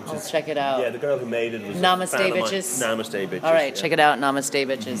 I'll check it out. Yeah, the girl who made it was Namaste a fan of mine. Bitches? Namaste Bitches. All right, yeah. check it out, Namaste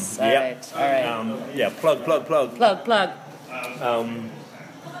Bitches. All Yep. right. Yeah, plug. Plug.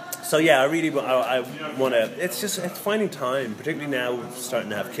 So yeah, I really I want to. It's finding time, particularly now starting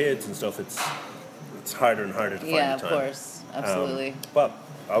to have kids and stuff. It's harder and harder to find Yeah, the of time. course. Absolutely. But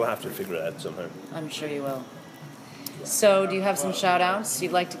I'll have to figure it out somehow. I'm sure you will. So, do you have some shout outs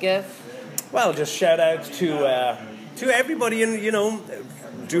you'd like to give? Well, just shout out to everybody in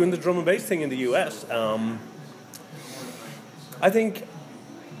doing the drum and bass thing in the US. I think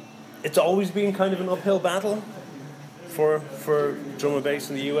it's always been kind of an uphill battle for drum and bass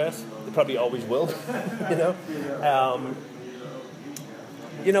in the US. It probably always will.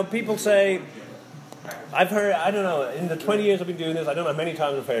 People say, I've heard, I don't know, in the 20 years I've been doing this, I don't know how many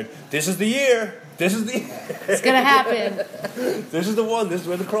times I've heard, this is the year. It's gonna happen. This is the one. This is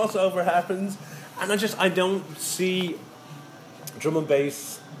where the crossover happens. And I don't see drum and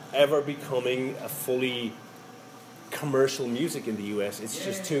bass ever becoming a fully commercial music in the US. It's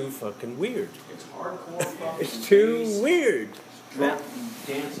just too fucking weird. It's hardcore. It's too weird.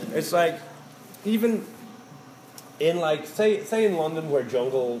 It's like, even in like, say in London where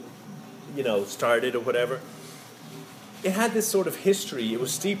jungle, started or whatever, it had this sort of history. It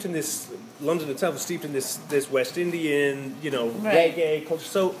was steeped in this, London itself was steeped in this West Indian, reggae culture.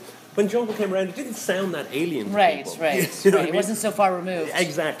 So when jungle came around, it didn't sound that alien to people. Right. You know what I It mean? wasn't so far removed.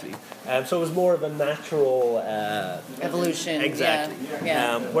 Exactly. So it was more of a natural evolution. Exactly.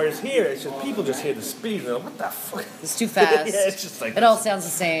 Yeah. Whereas here, it's just people just hear the speed and they're like, what the fuck? It's too fast. Yeah, it's just like it all sounds the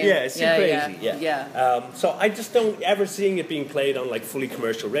same. Yeah, it's too crazy. Yeah. So I just don't ever seeing it being played on like fully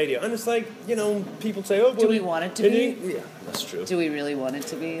commercial radio, and it's like people say, oh, Do we want it to be? Yeah, that's true. Do we really want it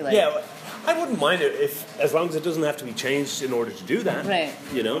to be? Like, Yeah, I wouldn't mind it as long as it doesn't have to be changed in order to do that. Right.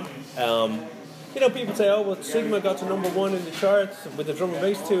 People say, oh, well, Sigma got to number 1 in the charts with the drum and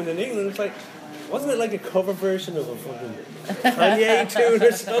bass tune in England. It's like, wasn't it like a cover version of a fucking Kanye tune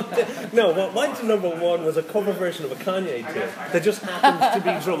or something? No, what went to number 1 was a cover version of a Kanye tune that just happens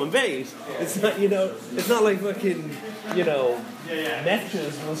to be drum and bass. It's not, it's not like fucking,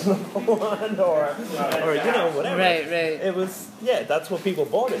 Neptunes was number 1 or whatever. Right. It was, that's what people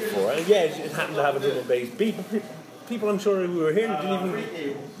bought it for. And it happened to have a drum and bass beat. But people, I'm sure, who were hearing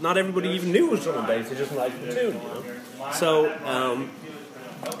it not everybody even knew it was drum and bass. They just liked the tune, So,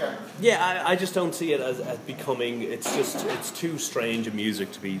 I just don't see it as becoming. It's too strange a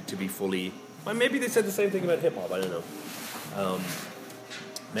music to be fully. Well, maybe they said the same thing about hip hop. I don't know.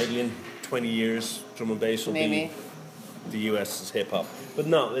 Maybe in 20 years, drum and bass will be the US's hip hop. But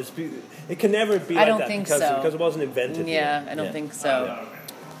no, it can never be like I don't that think because it wasn't invented. Yeah, here. I don't think so.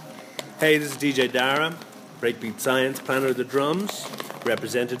 Hey, this is DJ Dara, Breakbeat Science, planner of the drums,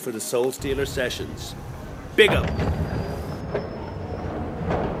 represented for the Soul Stealer Sessions. Big up!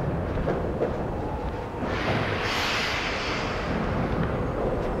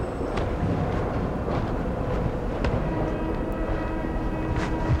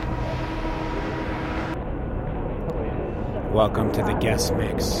 Welcome to the guest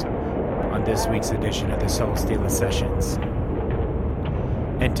mix on this week's edition of the Soul Stealer Sessions.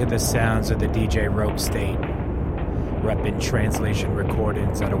 Enter the sounds of the DJ Rogue State, repping Translation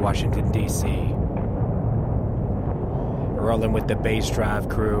Recordings out of Washington, D.C. Rolling with the Bass Drive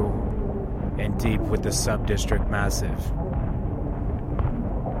crew and deep with the Sub-District Massive.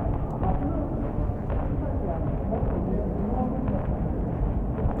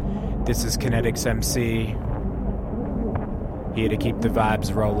 This is Kinetics MC, here to keep the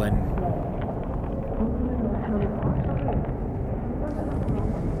vibes rolling.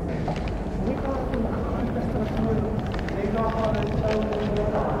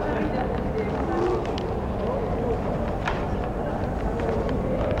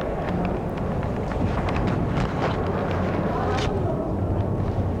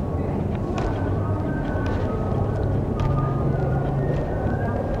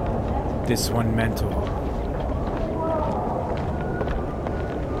 This one mental.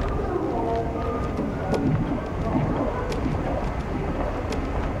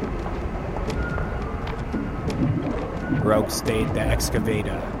 Rogue State, the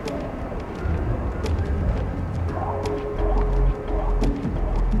Excavator.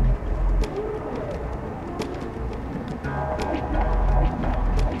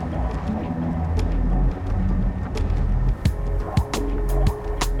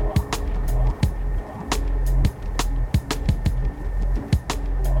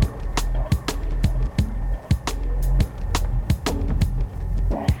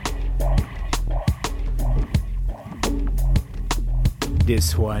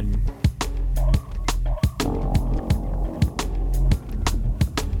 this one.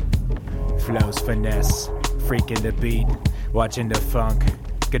 Flows finesse, freaking the beat, watching the funk,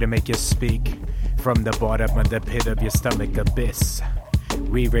 gonna make you speak from the bottom of the pit of your stomach abyss.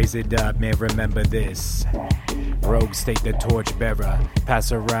 We raise it up, man, remember this. Rogue State, the torch bearer,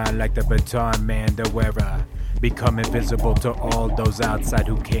 pass around like the baton man, the wearer. Become invisible to all those outside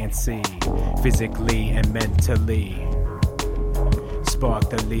who can't see, physically and mentally.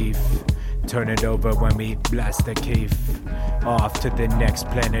 Spark the leaf, turn it over when we blast the keef. Off to the next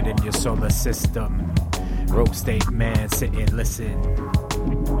planet in your solar system. Rogue State man, sit and listen.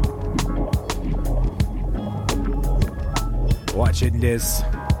 Watching this.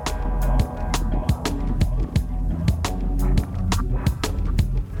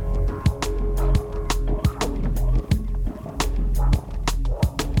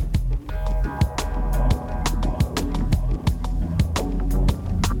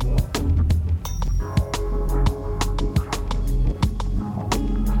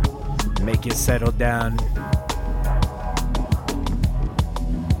 Make it settle down.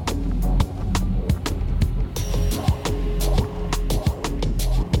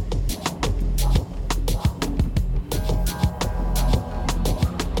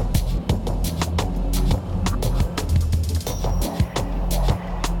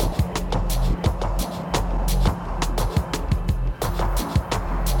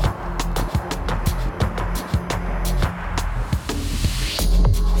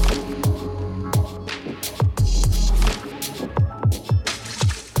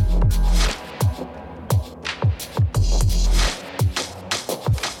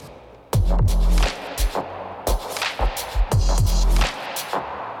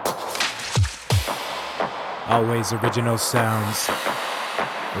 Always original sounds.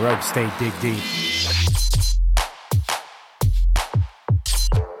 Rogue State, dig deep.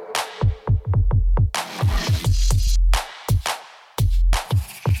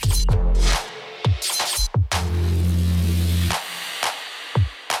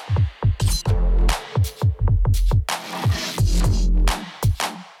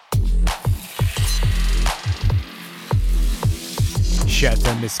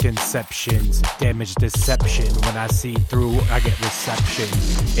 Shatter misconceptions, damage deception. When I see through, I get reception.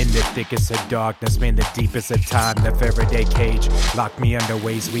 In the thickest of darkness, man, the deepest of time. The Faraday cage, lock me under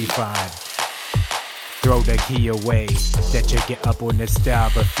ways we find. Throw the key away, that you get up on the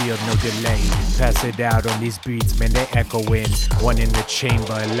style, but feel no delay. Pass it out on these beats, man, they echoing. One in the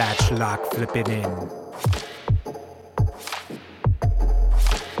chamber, latch lock, flip it in.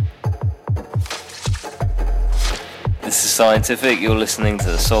 This is Scientific, you're listening to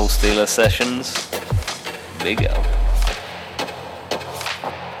the Soul Stealer Sessions. Big L.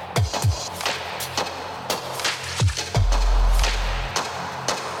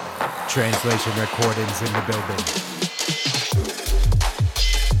 Translation recordings in the building.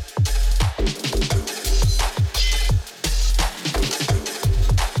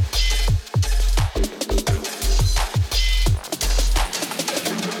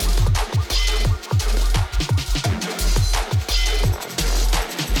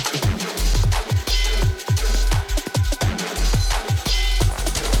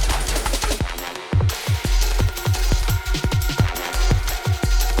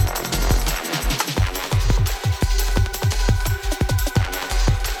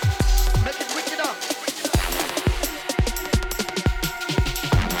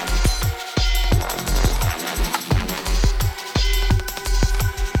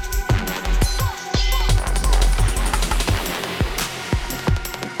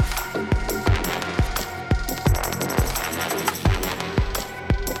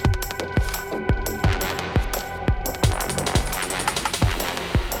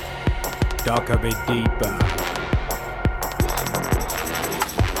 Darker and deeper.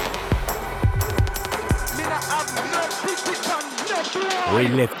 We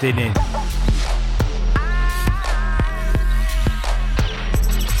lifting in.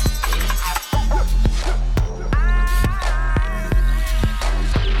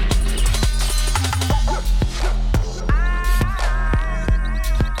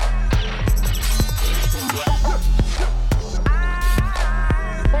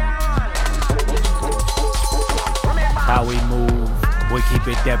 How we move, we keep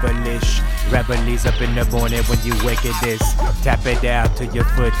it devilish. Reveille's up in the morning when you wake it is. Tap it out to your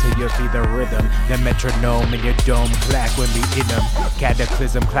foot till you feel the rhythm. The metronome in your dome clack when we in them.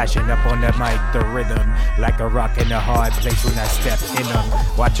 Cataclysm clashing up on the mic, the rhythm. Like a rock in a hard place when I step in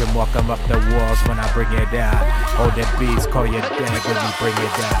them. Watch them walk them up the walls when I bring it out. Hold the beats, call your dad when we bring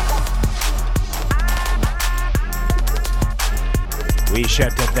it down. We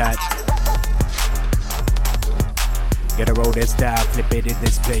shelter that. Get a roll this style, flip it in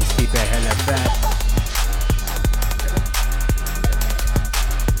this place, keep it hella fat.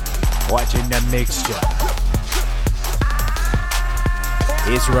 Watching the mixture.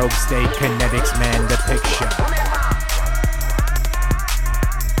 It's Rogue State Kinetics, man, the picture.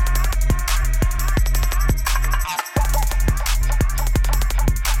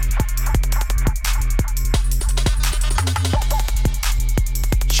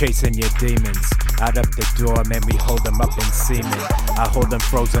 Chasing your demons out of the door, man, we hold them up in semen. I hold them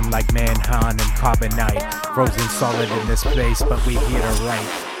frozen like Manhunt and Carbonite. Frozen solid in this place, but we here to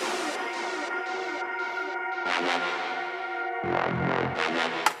right.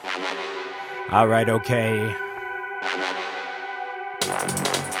 Alright, okay.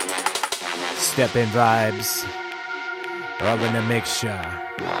 Stepping vibes. All in the mixture.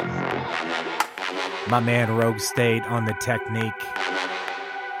 My man Rogue State on the technique.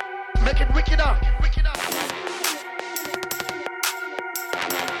 Make it wicked up.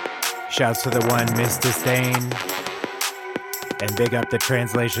 Shouts to the one, Mr. Stain. And big up the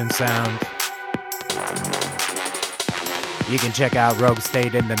translation sound. You can check out Rogue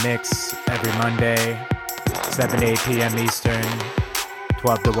State in the Mix every Monday, 7 to 8 p.m. Eastern,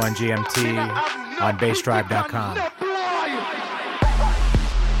 12 to 1 GMT on bassdrive.com.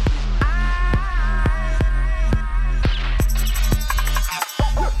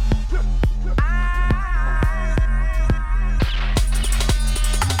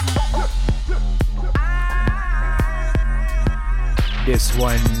 This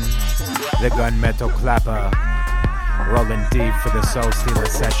one, the Gunmetal Clapper, rolling deep for the Soul Stealer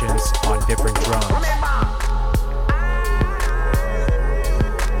sessions on different drums.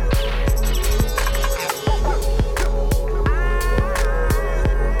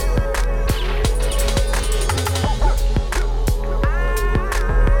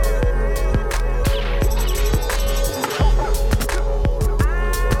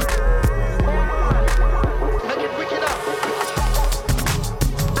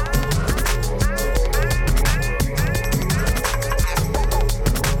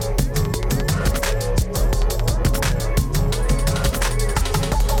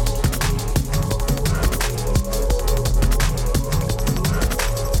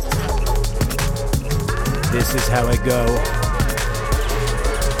 This is how it go.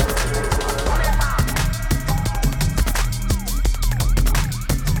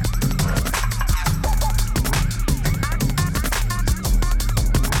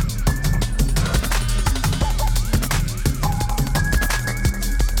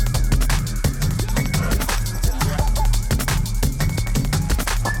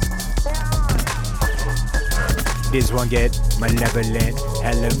 This one get malevolent,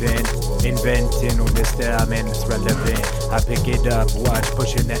 relevant, inventing all this stuff, man, it's relevant. I pick it up, watch,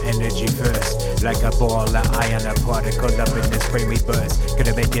 pushing the energy first. Like a ball, an ion, a particle up in this frame we burst.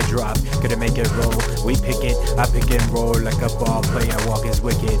 Gonna make it drop, gonna make it roll. We pick it, I pick and roll like a ball player, walk is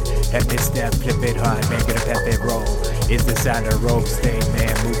wicked. Epic step, flip it hard, man, gonna pep it roll. It's the sound of Rogue State,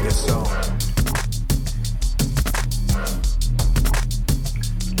 man, move your soul.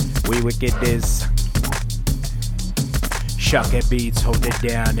 We wicked this. Shaka beats, hold it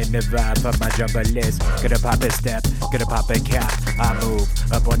down in the vibe of my jungle list. Gonna pop a step, gonna pop a cap. I move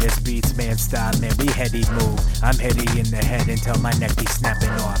up on this beats, man, style, man, we heady move. I'm heady in the head until my neck be snapping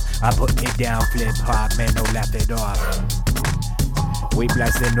off. I put it down, flip hop, man, no laugh it off. We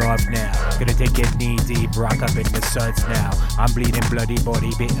blasting off now, gonna take it knee deep, rock up in the suds now. I'm bleeding bloody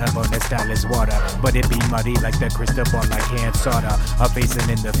body, bit up on the style is water. But it be muddy like the crystal ball, like hand solder. I'm facing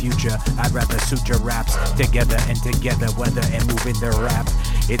in the future, I'd rather suture raps together and together, weather and moving the rap.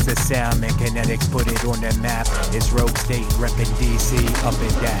 It's a sound, man, Kinetics put it on the map. It's Rogue State, reppin' DC, up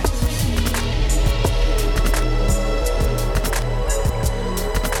in that.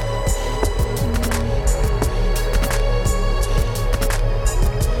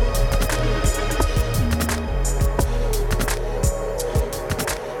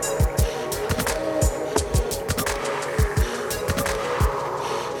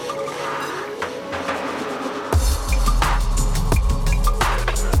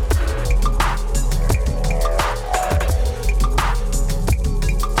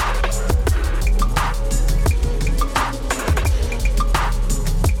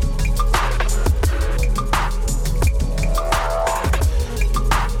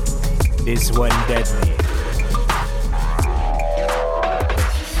 This one deadly.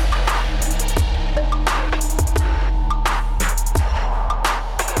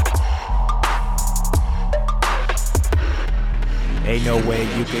 Ain't no way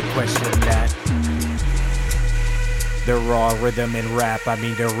you can question that. The raw rhythm and rap, I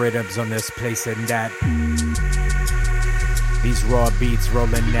mean the rhythms on this place and that. These raw beats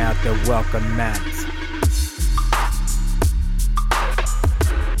rolling out the welcome mat.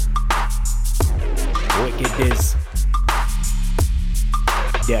 Wicked is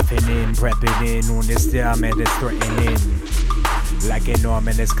deafening, prepping in on this style, man, that's threatening. Like an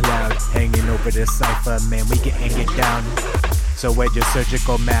ominous cloud hanging over the cypher, man, we getting it down. So wear your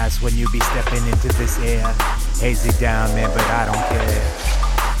surgical mask when you be stepping into this air. Haze it down, man, but I don't care.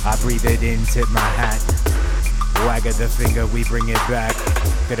 I breathe it in, tip my hat. Wag of the finger, we bring it back.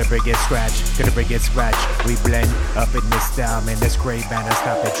 Gonna bring it scratch, gonna bring it scratch. We blend up in this style, man, this great banner,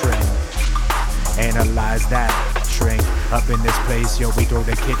 stop the trend. Analyze that, shrink. Up in this place, yo, we throw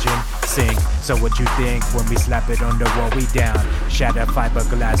the kitchen sink. So what you think when we slap it on the wall, we down. Shatter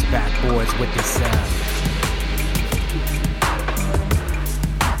fiberglass backboards with the sound.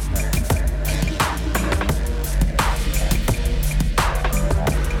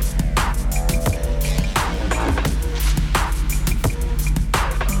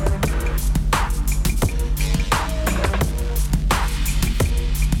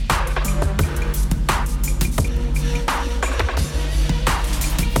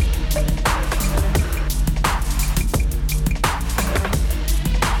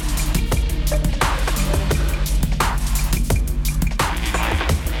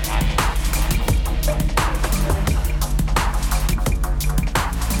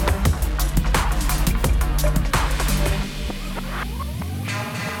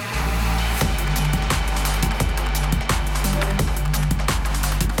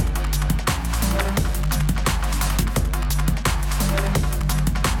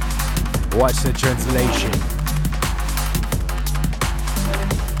 Watch the translation.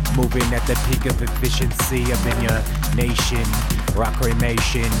 Moving at the peak of efficiency up in your nation. Rock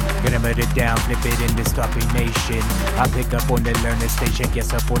cremation, gonna murder down, flip it in this topping nation. I pick up on the learner station,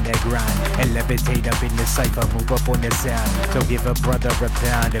 guess up on that grind, and levitate up in the cipher, move up on the sound. So give a brother a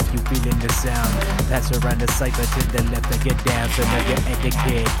pound if you feeling the sound. Pass around the cipher to the left and get down. So know your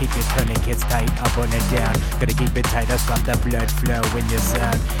etiquette, keep your tourniquets tight, up on and down. Gotta keep it tight, I'll stop the blood flow in your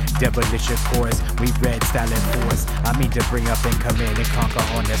sound. Devilish of course, we red style and force. I mean to bring up and come in and conquer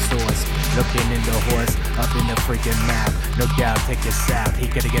on the source. Looking in the horse, up in the freaking map. No doubt, take it south, he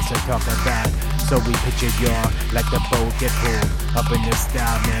coulda guessed to talk about. So we picture y'all like the boat get pulled. Up in this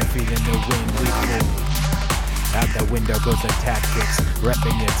style, man, feeling the wind we pull. Out the window goes the tactics.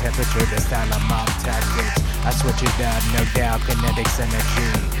 Repping your temperature, the style of mob tactics. I switch it out, no doubt, kinetics energy.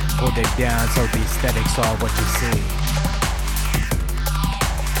 Hold it down so the aesthetics are what you see.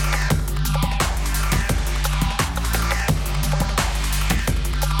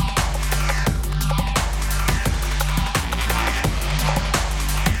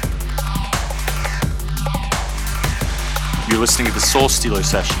 You're listening to the Soul Stealer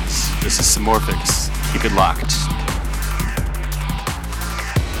Sessions. This is Simorphix. Keep it locked.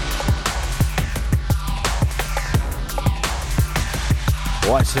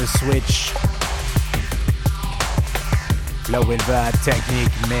 Watch the switch. Flowing vibe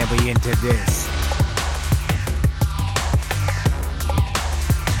technique, man, we into this.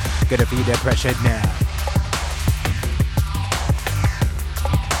 Gonna feel the pressure now.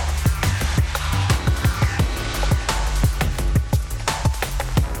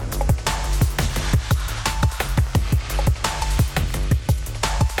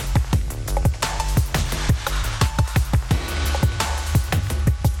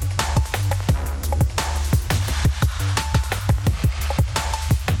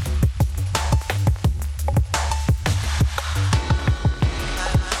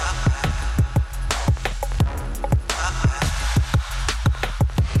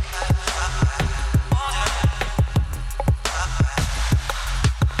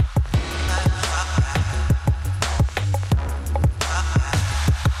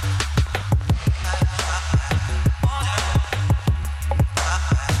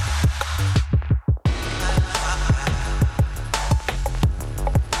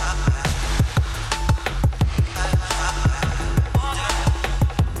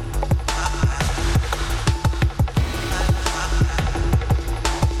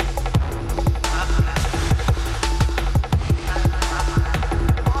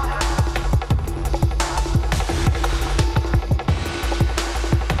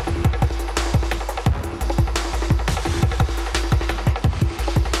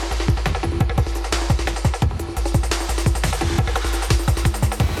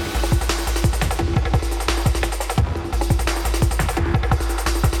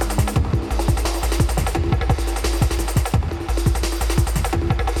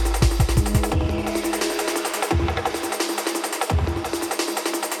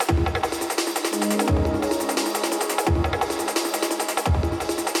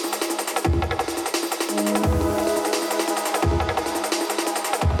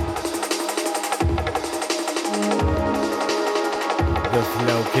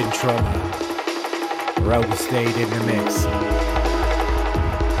 controller. Rogue State in the mix.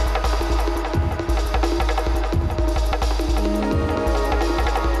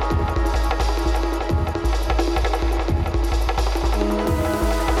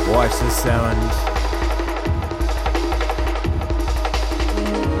 Watch the sound.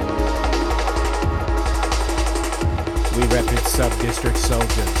 We repped sub-district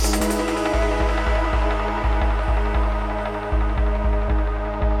soldiers.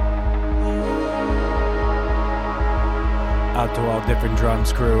 Out to all different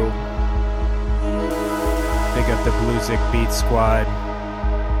drums crew. Big up the Bluesick Beat Squad.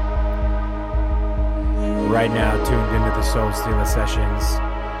 Right now tuned into the Soul Stealer Sessions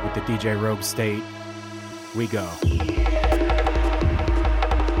with the DJ Rogue State. We go.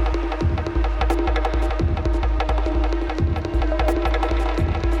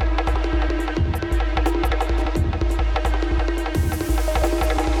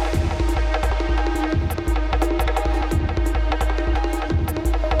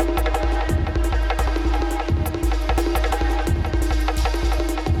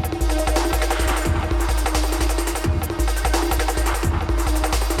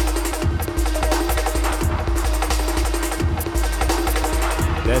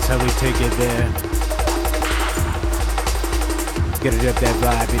 That's how we take it there. Get it up that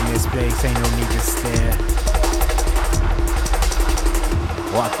vibe in this place, ain't no need to stare.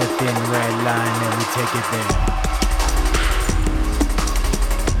 Walk the thin red line and we take it there.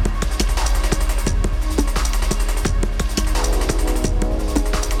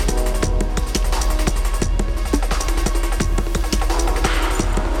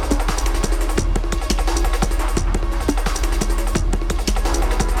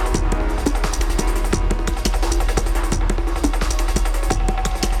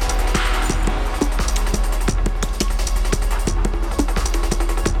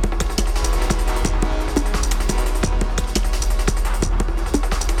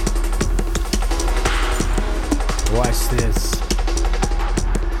 Watch this.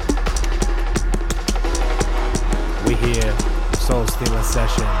 We here, Soul Stealer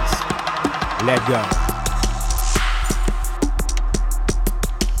Sessions. Let go.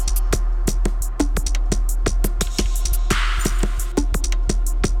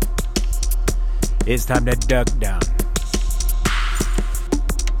 It's time to duck down.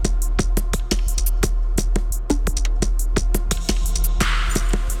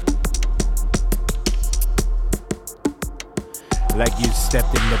 Like you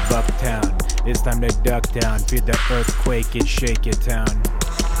stepped into Bucktown. It's time to duck down. Feel the earthquake and shake your town.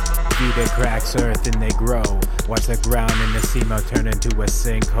 Feet it cracks earth and they grow. Watch the ground and the SEMO turn into a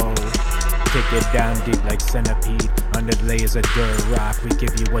sinkhole. Take it down deep like centipede. Under layers of dirt rock, we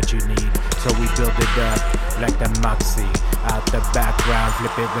give you what you need. So we build it up like the Moxie. Out the background,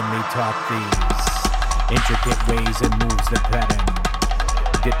 flip it when we talk these intricate ways and moves the pattern.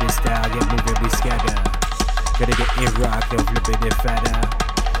 Dip this style, get moving, we scatter. Gotta get it rocked, they'll flip it fatter.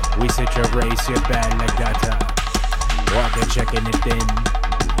 We set your race, you're bad like data. Walking, checking it thin.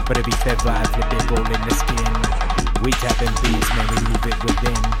 But if it's that vibe, flip it, roll in the skin. We tapping beats, man, we move it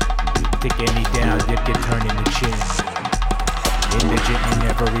within. Take any down, dip, get turn in the chin. Indigent in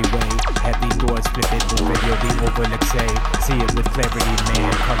every way. Happy thoughts, flip it, move it, you'll be over, let's say. See it with clarity,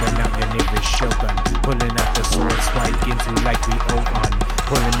 man, calling out your nearest shogun. Pulling out the sword, spike into like we owe on.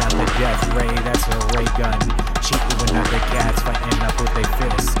 Pulling out the death ray, that's a ray gun. Cheating when out the cats, fighting up with their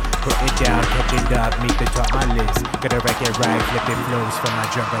fists. Put it down, catch it up, meet the top my list. Gotta wreck it right, flip it flows from my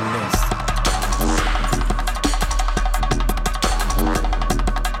jungle list.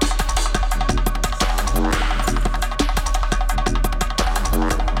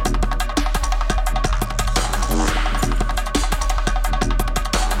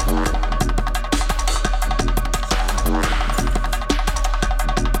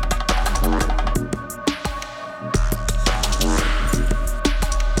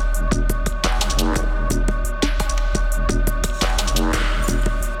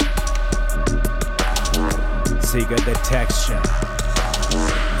 The texture.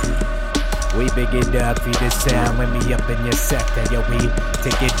 We big it up, feed the sound when we up in your sector. Yo, we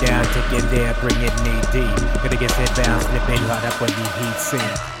take it down, take it there, bring it knee deep. Gotta get that bounce, flip it hard up when the heat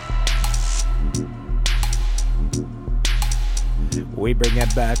sink. We bring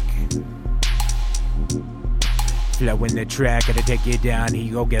it back. Flow in the track, gotta take it down. He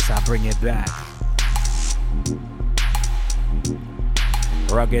go, guess I'll bring it back.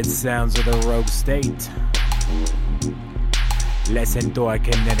 Rugged sounds of the Rogue State. Lesson Thor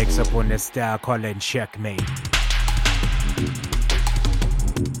kinetics upon the style, calling checkmate.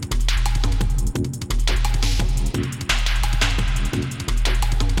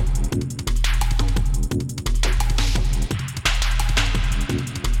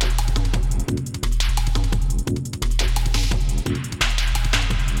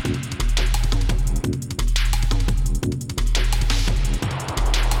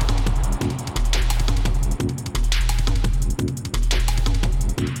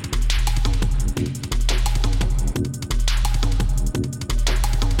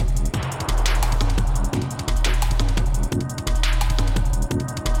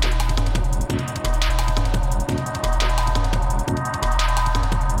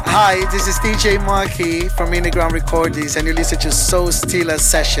 Hi, this is DJ Marky from Underground Recordings, and you listen to Soul Stealer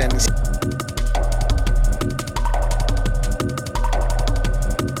Sessions.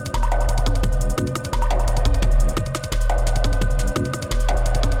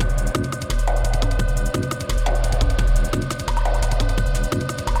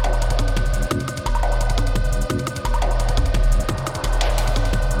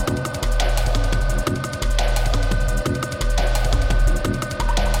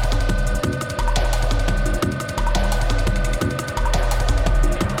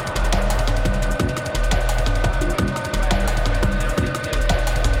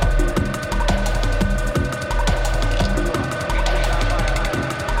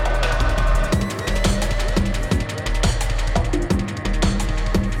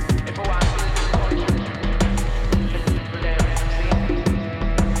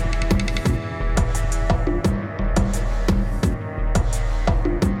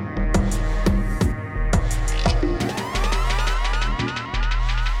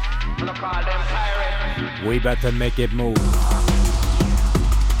 We about to make it move.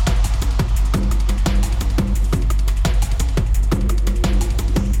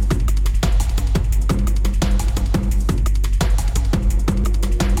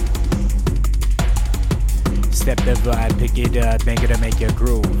 Step the vibe, pick it up, make it to make your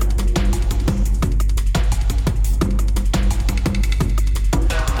groove.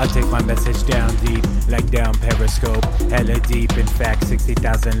 I'll take my message down deep, like down Periscope. Hella deep, in fact,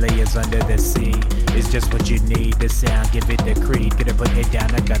 60,000 layers under the sea. It's just what you need, the sound, give it the creed. Gonna put it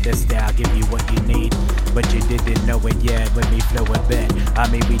down, I got the style, give you what you need. But you didn't know it yet when we flow a bit. I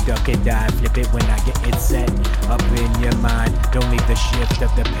mean, we duck and dive, flip it when I get it set. Up in your mind, don't leave the shift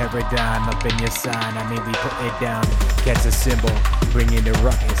of the paradigm. Up in your sign, I mean, we put it down. Catch a symbol, bring in the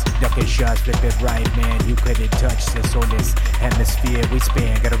ruckus. Ducking shots, flip it right, man. You couldn't touch this on this hemisphere we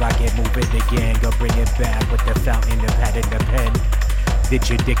span. Gotta rock it, move it again. Go bring it back with the fountain, the pad, and the pen. Did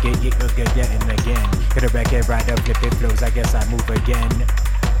you dig it? You could get it again. Could have wreck it right up, flip it flows. I guess I move again.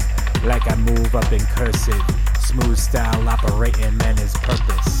 Like I move up in cursive. Smooth style operating, man, is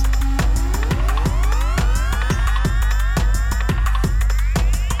purpose.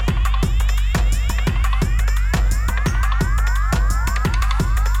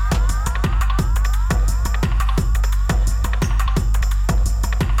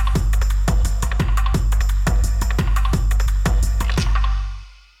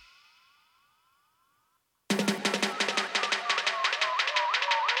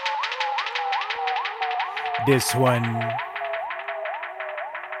 This one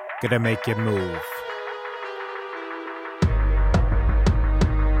gonna make you move.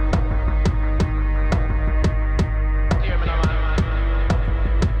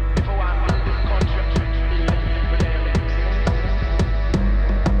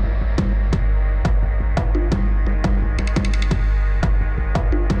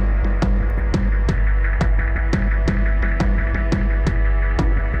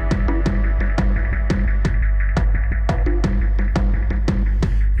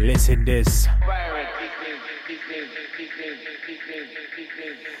 Listen this.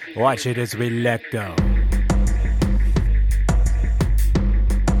 Watch it as we let go.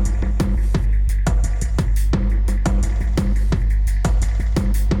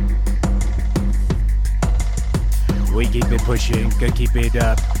 We keep it pushing, could keep it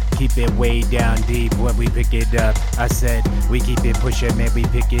up. Keep it way down deep when we pick it up. I said we keep it pushing, man, we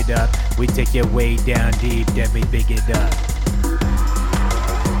pick it up. We take it way down deep, then we pick it up.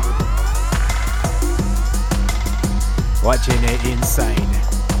 Watching it inside.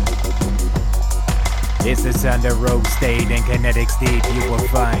 It's the sound of rogue state and kinetics deep you will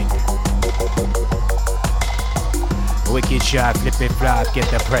find. Wicked shot, flip it flop, get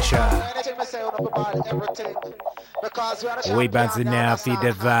the pressure. We bouncing now, feed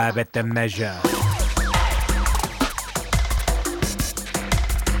the vibe at the measure.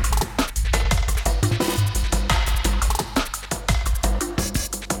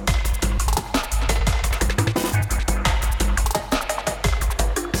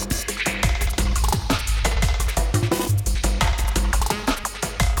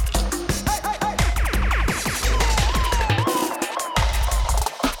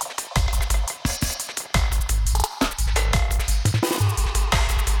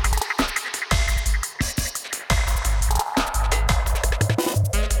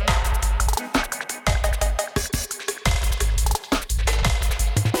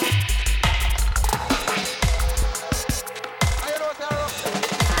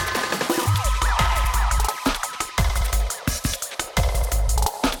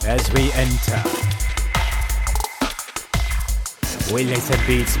 As we enter, We listen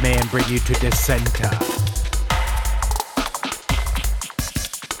beats, man, bring you to the center.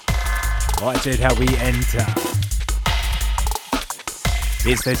 Watch it how we enter.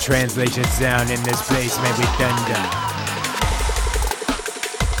 It's the translation sound in this place, man, we thunder.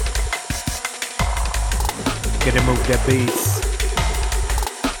 Gotta move the beats.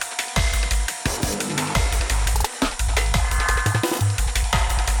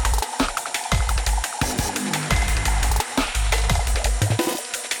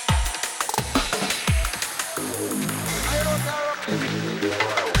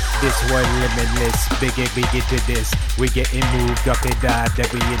 This one limitless, biggie we get to this. We getting moved up and dive that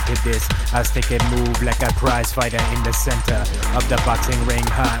we into this. I stick and move like a prize fighter in the center of the boxing ring,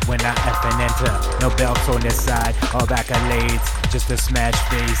 hot when I F and enter. No belts on this side, all accolades. Just a smash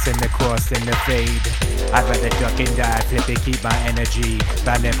face and the cross and the fade. I'd rather duck and dive, flip it, keep my energy.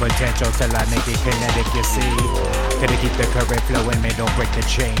 Finding potential till I make it kinetic, you see. Gotta keep the current flowing, man, don't break the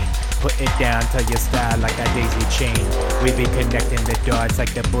chain. Put it down, tell your style like a daisy chain. We be connecting the dots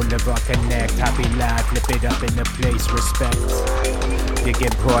like the Boulevard Connect. Happy live, flip it up in the place, respect. Digging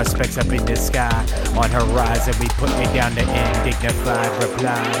prospects up in the sky. On horizon, we put it down the end, dignified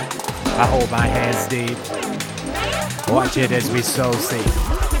reply. I hold my hands deep. Watch it as we soul seek.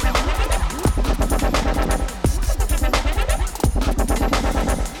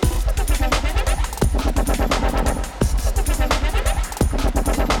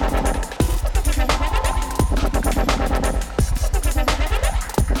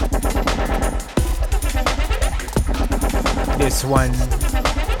 This one.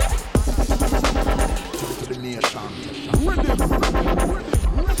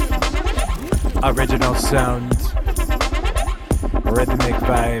 Original sound. Rhythmic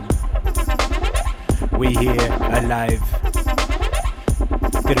vibe. We here alive.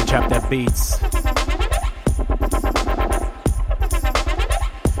 Gonna chop the beats.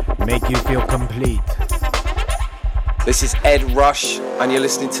 Make you feel complete. This is Ed Rush, and you're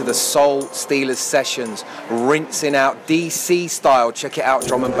listening to the Soul Stealers Sessions, rinsing out DC style. Check it out,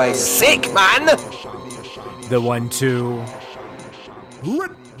 drum and bass. Sick, man! The 1-2.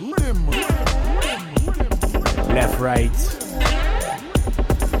 Left, right.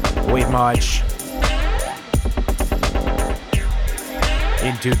 We march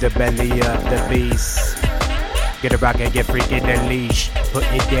into the belly of the beast. Get a rock and get freaking unleashed. Put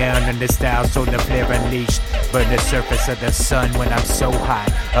it down on the style, so the flare unleashed. Burn the surface of the sun when I'm so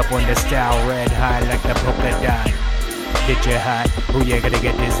hot. Up on the style, red high like the polka dot. Get you hot, who you gonna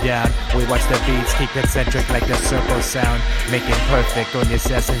get this down? We watch the beats, keep concentric like the circle sound. Make it perfect on this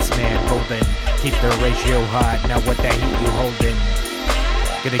essence, man, golden. Keep the ratio hot, now what the heat you holding?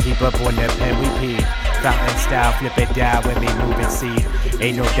 Gonna keep up on the pen we peed. Fountain style, flip it down when we move and see.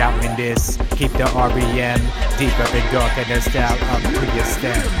 Ain't no doubt in this. Keep the REM deep up and dark and the style up to your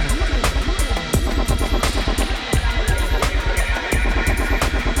stem.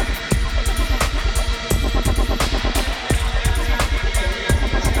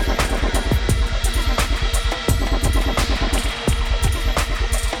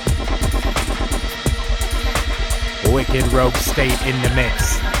 Wicked Rogue State in the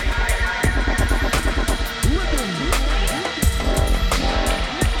mix.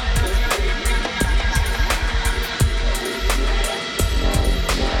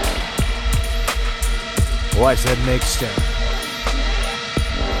 What's a mixture?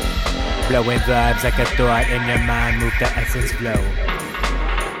 Blowing vibes like a thought in your mind, move the essence flow.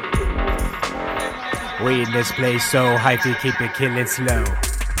 We in this place so hype, we keep it killing slow.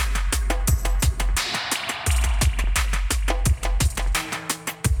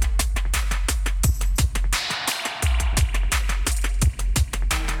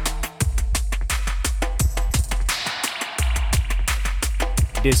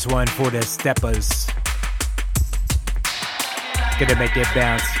 This one for the steppers. Gonna make it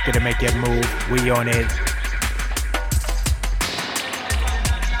bounce, gonna make it move, we on it.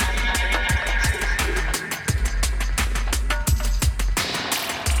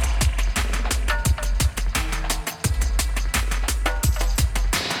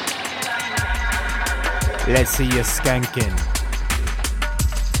 Let's see you skanking.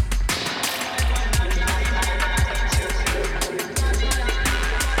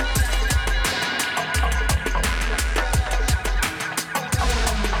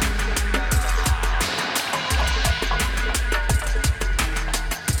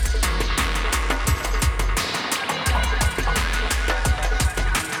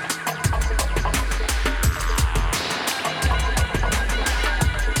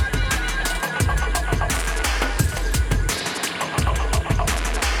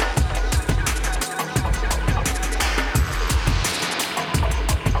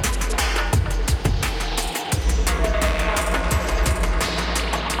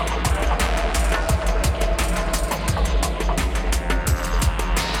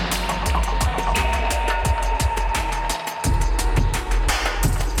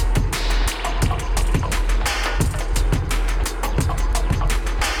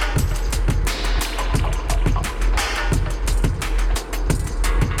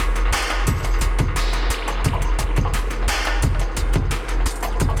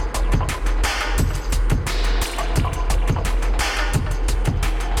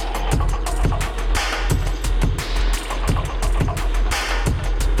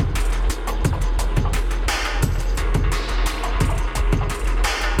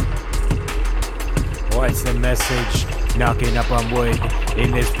 That's the message. Knocking up on wood.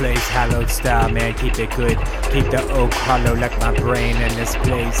 In this place, hallowed style, man, keep it good. Keep the oak hollow like my brain in this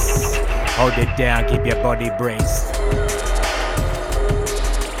place. Hold it down, keep your body braced.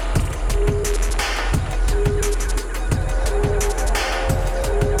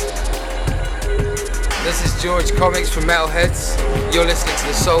 This is George Comics from Metalheads. You're listening to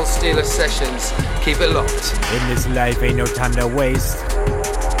the Soul Stealer Sessions. Keep it locked. In this life, ain't no time to waste.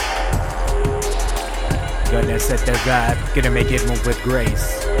 Gonna set the vibe, gonna make it move with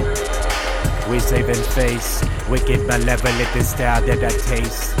grace. We saving face, wicked malevolent, this style that I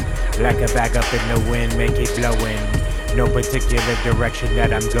taste. Like a bag up in the wind, make it blowing. No particular direction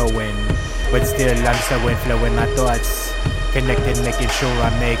that I'm going, but still I'm so inflowing my thoughts. Connected, making sure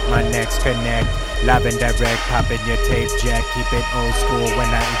I make my next connect. Live and direct, popping your tape jack. Keep it old school when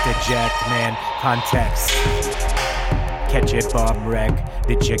I interject, man. Context. Catch it, bomb wreck.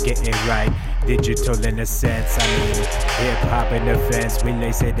 Did you get it right? Digital in a sense, I mean, hip hop in the fence. We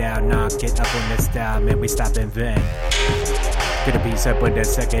lace it down, knock it up on the style, man. We stop and vent. Get a piece up with the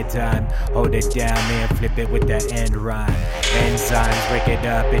second time. Hold it down, man. Flip it with the end rhyme. Enzymes, break it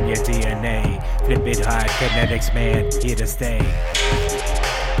up in your DNA. Flip it hard, kinetics, man. Here to stay.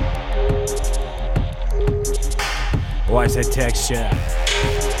 Watch the texture.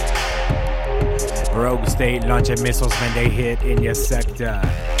 Rogue State launching missiles when they hit in your sector.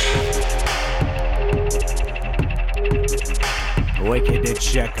 Wicked and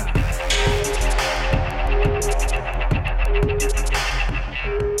checker.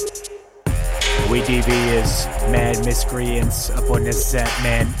 We devious, mad miscreants up on the set,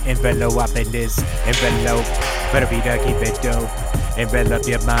 man. Envelope up in this envelope. Better be there, keep it dope. Envelop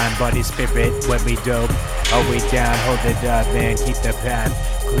your mind, body, spirit when we dope. Hold we down, hold it up, man. Keep the path.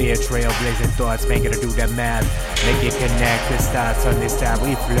 Clear trail, blazing thoughts, man. Gotta do the math. Make it connect. The starts on this time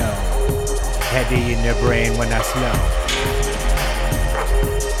we flow. Heavy in the brain when I slow.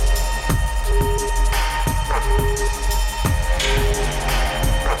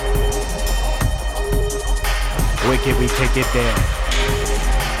 Wicked, we take it there.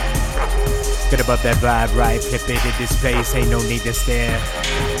 Get above that vibe, right? Flip it in this place, ain't no need to stare.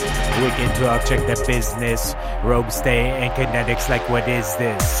 Wicked talk, check the business. Rogue stay and kinetics, like what is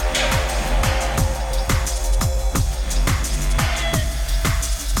this?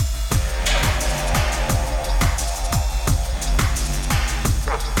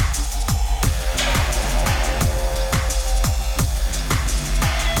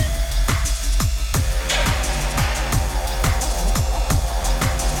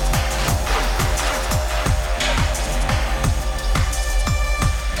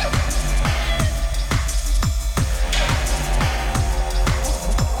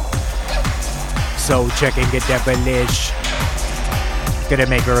 So check and get devilish. Gonna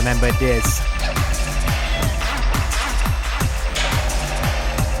make her remember this.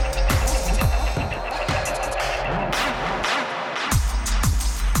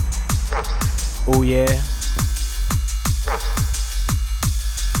 Oh yeah.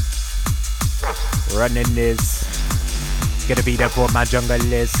 Running this. Gonna be there for my jungle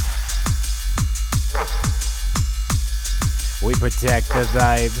list. We protect the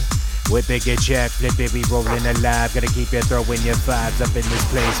vibe. Whip it, get checked, flip it, we rolling alive. Gotta keep you throwing your vibes up in this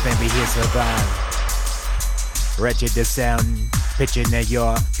place, man, we here survive. Wretched the sound, pitching that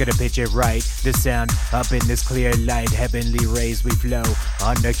you're gonna pitch it right. The sound up in this clear light, heavenly rays we flow.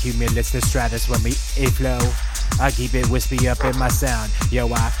 On the cumulus, the stratus when we flow. I keep it wispy up in my sound.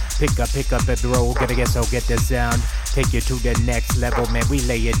 Yo, I pick up and roll, gonna get the sound. Take you to the next level, man, we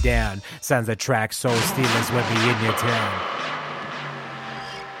lay it down. Sounds a track, soul stealers when we in your town.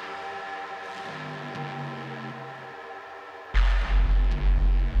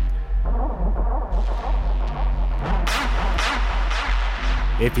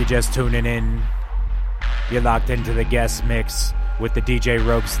 If you're just tuning in, you're locked into the guest mix with the DJ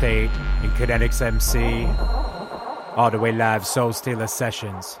Rogue State and Kinetics MC. All the way live, Soul Stealer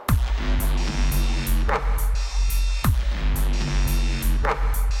Sessions.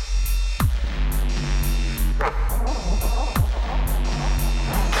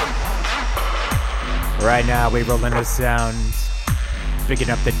 Right now, we rolling the sounds, picking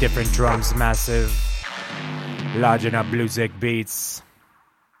up the different drums, massive, larging up bluesic beats.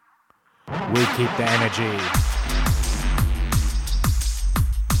 We keep the energy.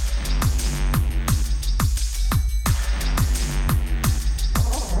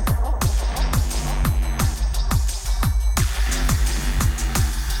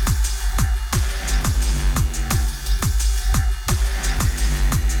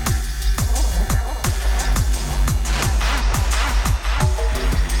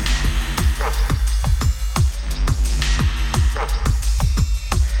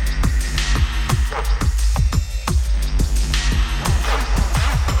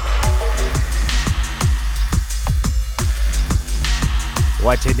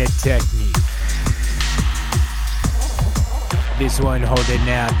 Watching the technique. This one holding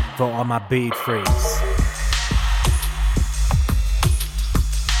out for all my beat freaks.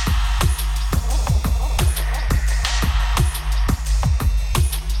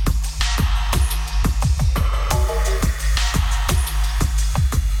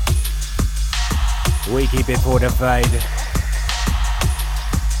 We keep it fortified.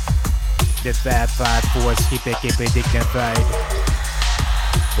 The Fab 5 Force, keep it dignified.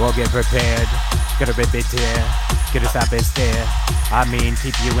 We'll get prepared, gotta rip it here, gotta stop and stare. I mean,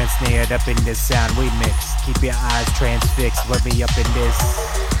 keep you ensnared up in this sound we mix. Keep your eyes transfixed when we up in this.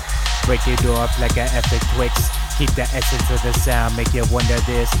 Break it off like an epic Twix. Keep the essence of the sound, make you wonder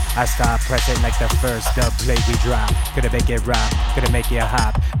this. I start pressing like the first dub play we drop. Gonna make it rock, gonna make you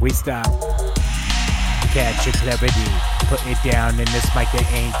hop. We stop. Catch your clarity, put it down in this mic, there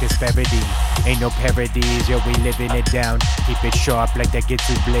ain't disparity. Ain't no parodies, yo, we living it down. Keep it sharp like that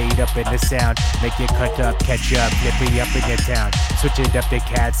Gitsu blade up in the sound. Make it cut up, catch up, flip me up in your town. Switch it up, the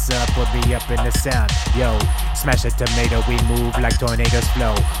cats up, put me up in the sound. Yo, smash a tomato, we move like tornadoes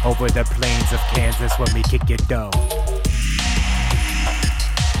flow over the plains of Kansas when we kick it though.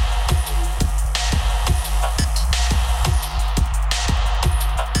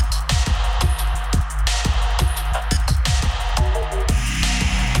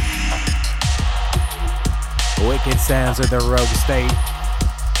 Wicked sounds of the rogue state.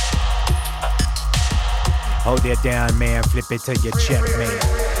 Hold it down, man. Flip it to your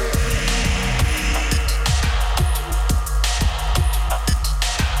checkmate.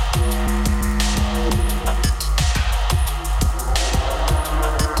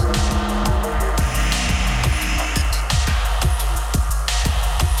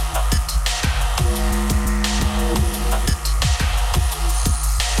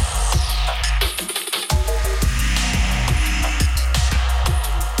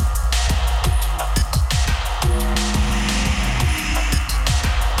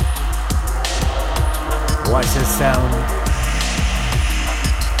 Watch the sound.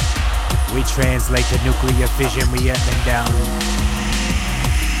 We translate the nuclear fission, we up and down.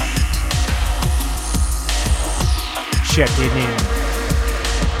 Check it in.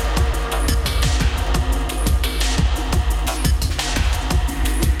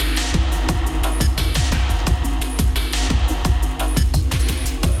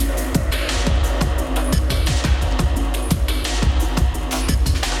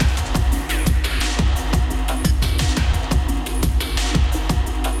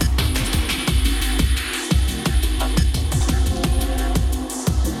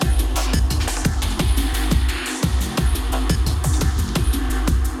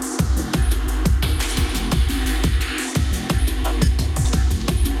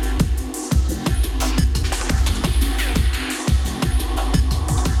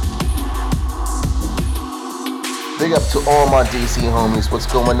 Big up to all my DC homies, what's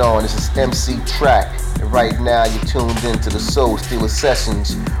going on? This is MC Track, and right now you're tuned into the Soul Stealer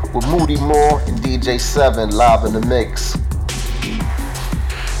Sessions with Moody Moore and DJ 7 live in the mix.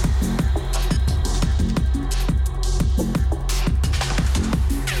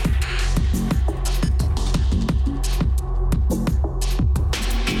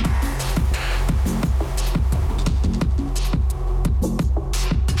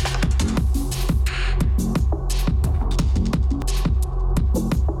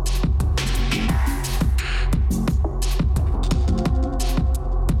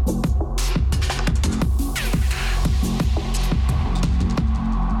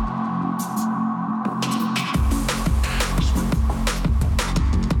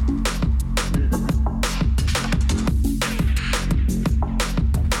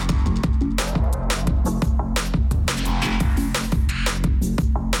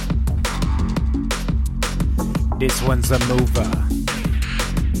 This one's a mover.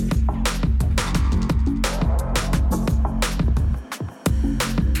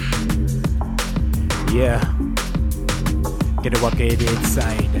 Yeah, get a walk it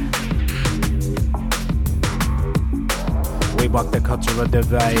inside. We walk the cultural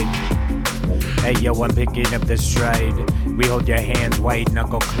divide. Hey yo, I'm picking up the stride. We hold your hands white,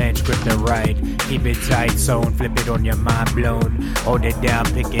 knuckle clench, grip the right. Keep it tight, zone, flip it on your mind blown. Hold it down,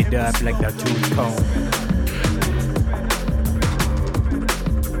 pick it up like the tooth comb.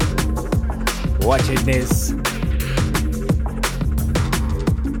 Watching this.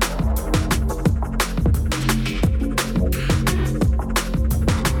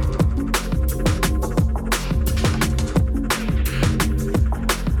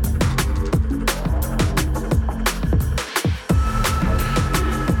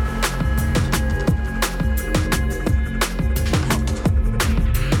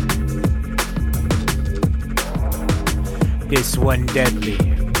 This one deadly.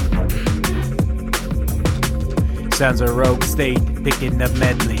 Sounds of Rogue State picking the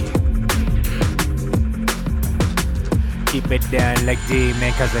medley. Keep it down like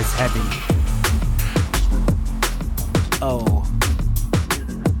D-Man cause it's heavy. Oh,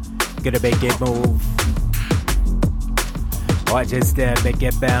 gotta make it move. Watch it step, make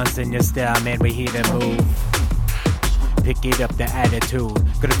it bounce in your style, man, we here to move. Pick it up, the attitude.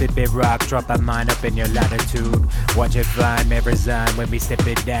 Gonna flip it rock, drop a mind up in your latitude. Watch it fly, man, resign when we step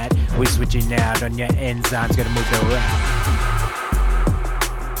it that. We switching out on your enzymes, gonna move the rap.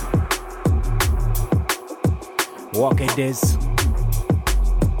 Walk it this.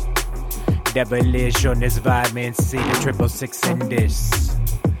 Devilish on this vibe, man, see the 666 in this.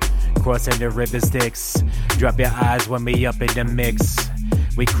 Crossing the river Styx. Drop your eyes when we up in the mix.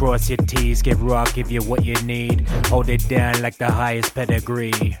 We cross your T's, get raw, give you what you need. Hold it down like the highest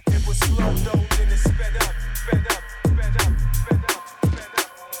pedigree. It was slow though, then it's sped up, sped up, sped up, sped up.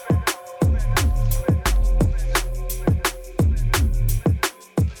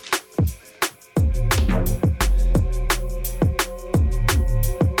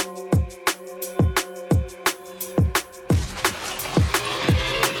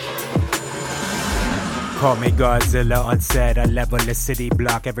 Call me Godzilla on set, I level the city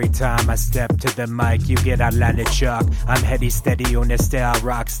block. Every time I step to the mic, you get outlined chalk. I'm heady steady on the style,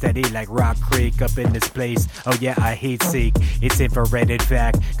 rock steady like Rock Creek up in this place. Oh yeah, I heat seek, it's infrared in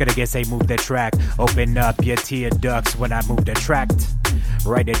fact. Gotta guess they move the track. Open up your tear ducts when I move the tract.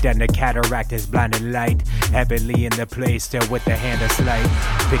 Right it down the cataract is blinding light. Heavily in the place, still with the hand of slight.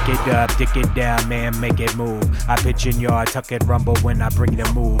 Pick it up, dick it down, man, make it move. I pitch in yard, tuck it, rumble when I bring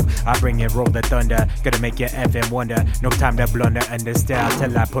the move. I bring it, roll the thunder, gonna make you effing wonder. No time to blunder in the style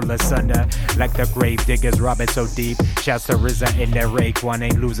till I pull asunder. Like the grave diggers robbing so deep. Shouts to RZA in the rake, one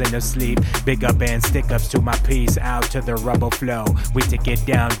ain't losing no sleep. Big up and stick ups to my piece, out to the rubble flow. We take it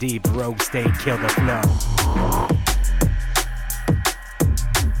down deep, Rogue State, kill the flow.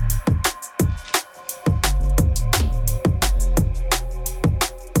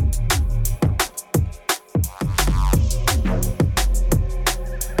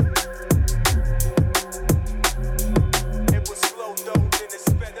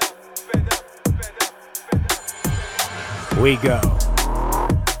 We go.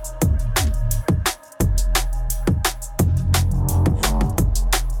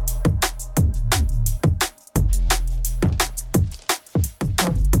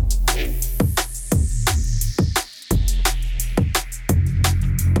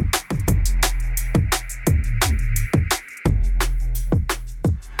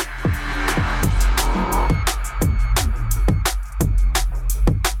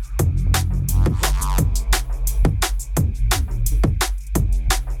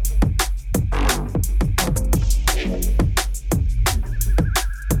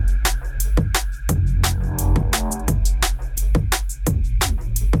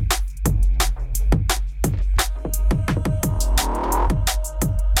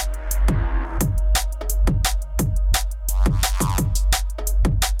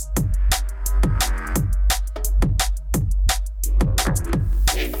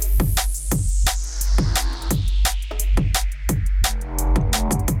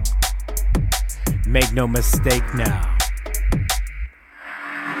 Make no mistake now.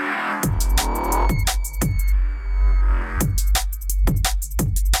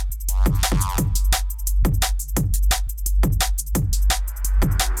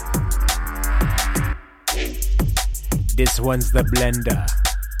 This one's the blender.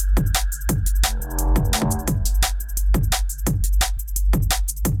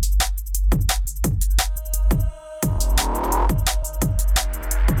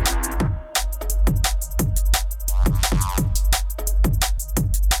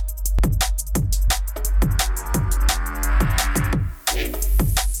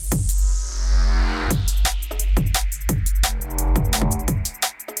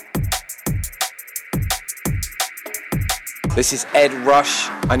 This is Ed Rush,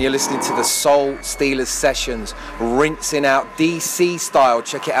 and you're listening to the Soul Stealers Sessions, rinsing out DC style.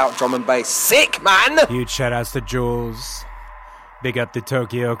 Check it out, drum and bass. Sick, man! Huge shout outs to Jules. Big up the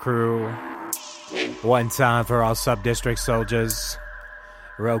Tokyo crew. One time for all sub-district soldiers.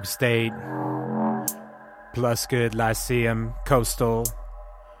 Rogue State. Plus Good, Lyceum, Coastal.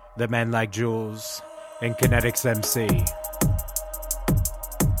 The men like Jules. And Kinetics MC.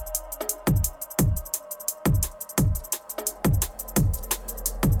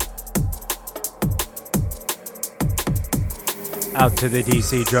 Out to the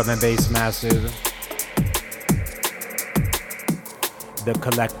DC drum and bass massive. The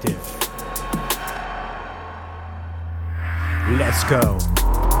collective. Let's go.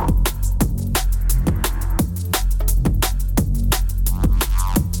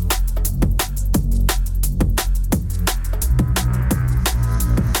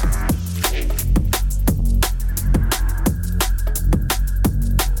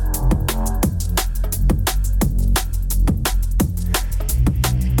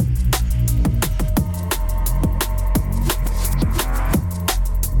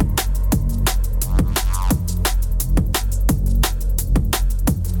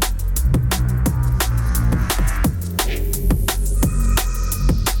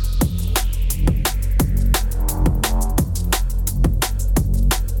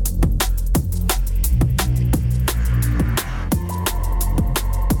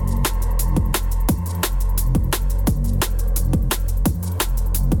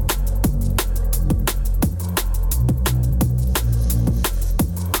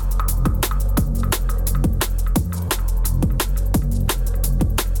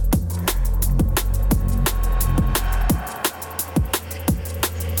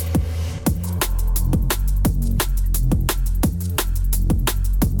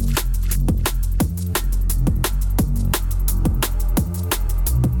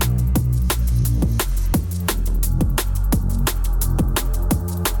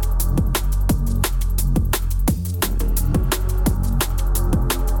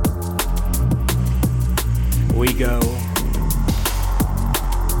 We go.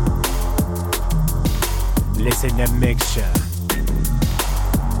 Listen to mixture.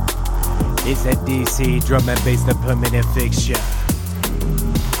 It's a DC drum and bass, the permanent fixture.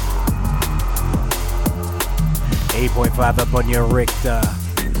 8.5 up on your Richter.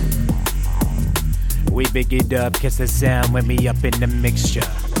 We big it up, kiss the sound when we up in the mixture.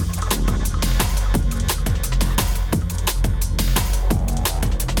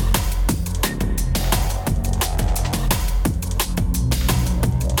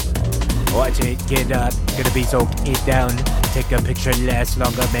 Watch it, get up, gonna be soak it down. Take a picture, last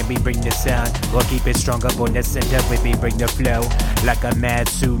longer, man, we bring the sound. We'll keep it strong up on the center, when we bring the flow. Like a mad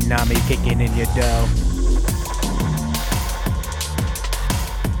tsunami kicking in your dough.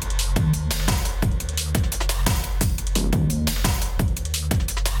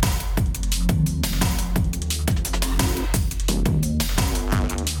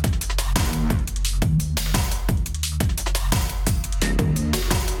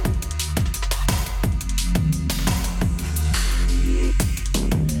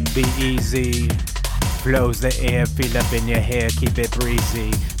 Be easy, flows the air, feel up in your hair, keep it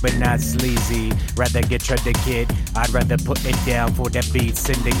breezy, but not sleazy. Rather get tried to kid, I'd rather put it down for the beat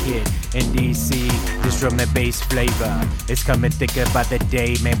syndicate. In DC, this drum and bass flavor, it's coming thicker by the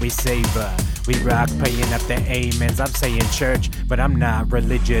day, man, we savor. We rock, paying up the amens, I'm saying church, but I'm not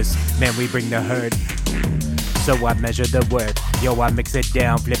religious, man, we bring the hurt. So I measure the worth, yo, I mix it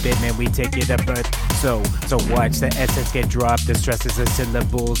down, flip it, man, we take it to birth. So watch the essence get dropped, the stresses of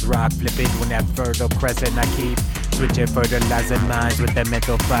syllables rock, flip it when that fertile crescent I keep. Switching fertilizing minds with the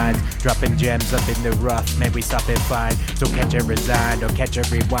mental finds, dropping gems up in the rough, man, we stop it fine. So catch a resign or catch a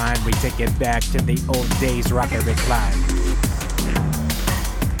rewind, we take it back to the old days, rock and recline.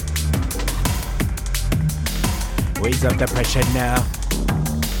 Raise up the pressure now.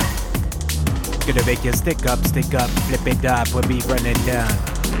 Gonna make you stick up, flip it up, we'll be running down.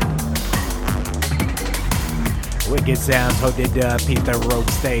 Wicked sounds, hold it up, keep the rope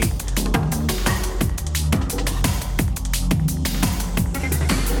state.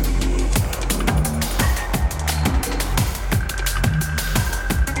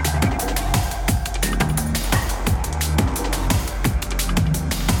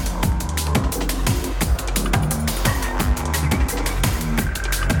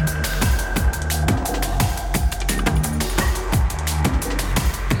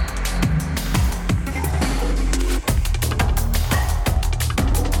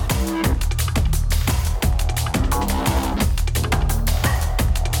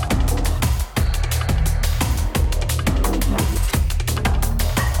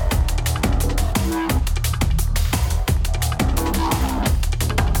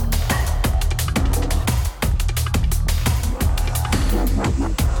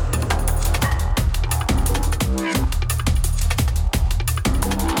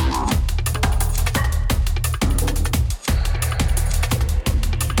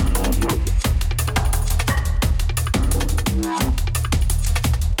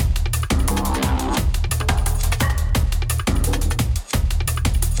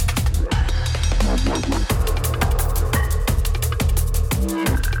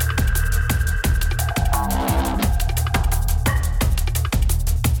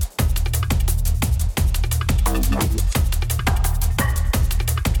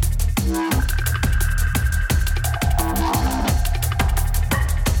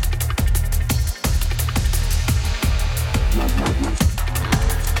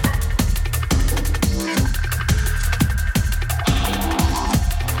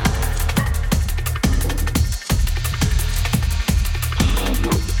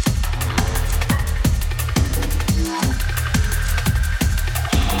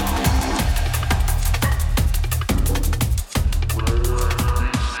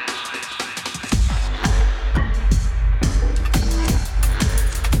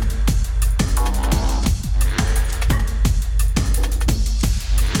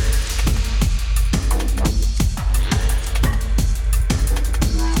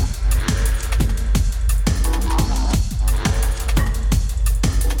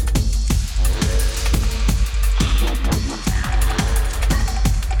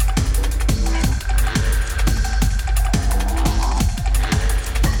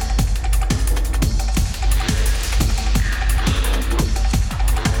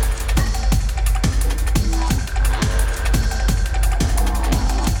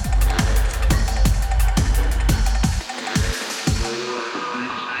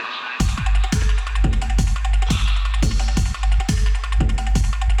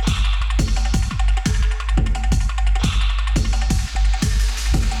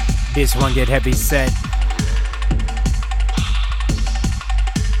 This one get heavy set.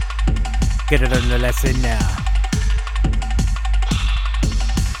 Get it on the lesson now.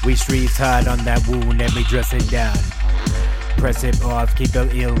 We streets hard on that wound and we dress it down. Press it off, keep it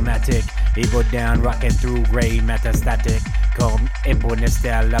illmatic. Evil down, rocking through gray metastatic. Come import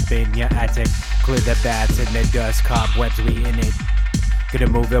style up in your attic. Clear the bats and the dust, cobwebs, we in it. Gonna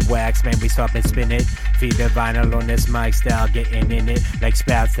move the wax, man, we stop and spin it. Feed the vinyl on this mic style, getting in it. Like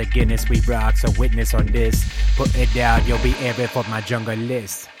spouts the Guinness, we rock, so witness on this. Put it down, you'll be avid for my jungle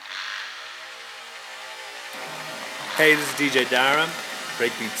list. Hey, this is DJ Dara,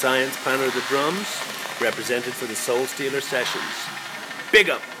 Breakbeat Science, Planner of the Drums, represented for the Soul Stealer Sessions. Big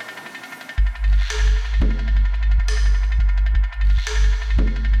up!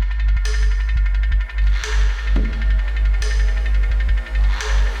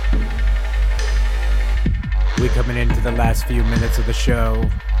 We coming into the last few minutes of the show.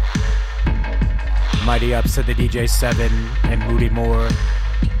 Mighty ups to the DJ 7 and Moody Moore.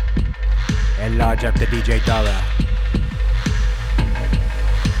 And large up to DJ Dara.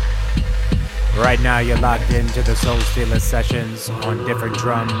 Right now you're locked into the Soul Stealer Sessions on different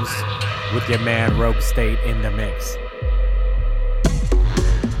drums with your man Rogue State in the mix.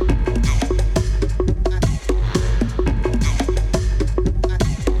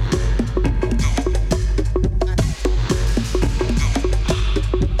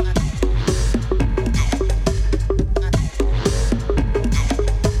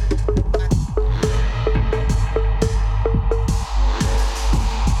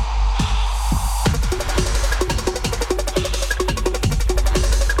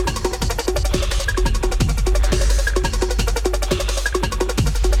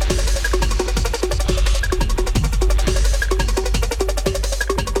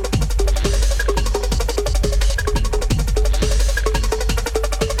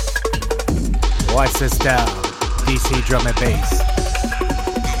 Style, DC drum and bass.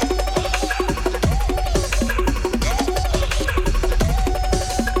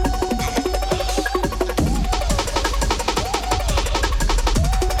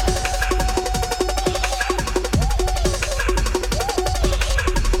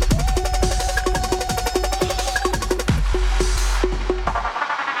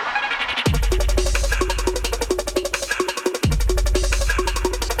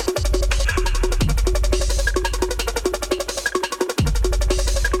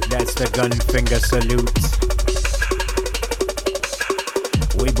 Gunfinger salute.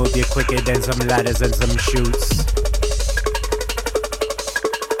 We move you quicker than some ladders and some shoots.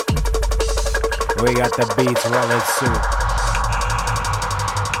 We got the beats rolling suit.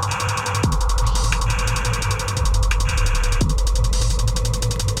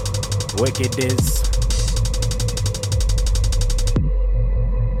 Wickedness.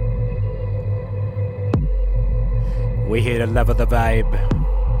 We here to level the vibe.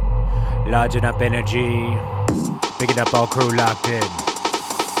 Larging up energy, picking up all crew locked in.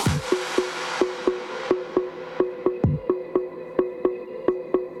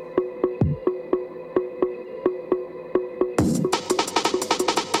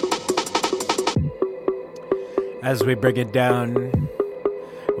 As we bring it down,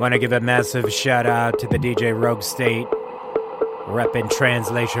 want to give a massive shout out to the DJ Rogue State, repping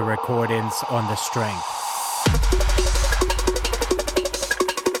Translation Recordings on the strength.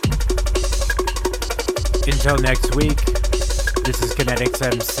 Until next week, this is Kinetics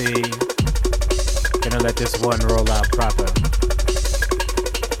MC. Gonna let this one roll out proper.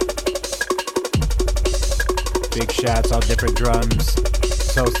 Big shouts, all different drums,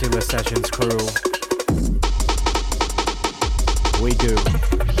 Soul Stealer Sessions crew. We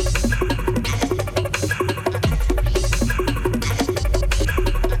do.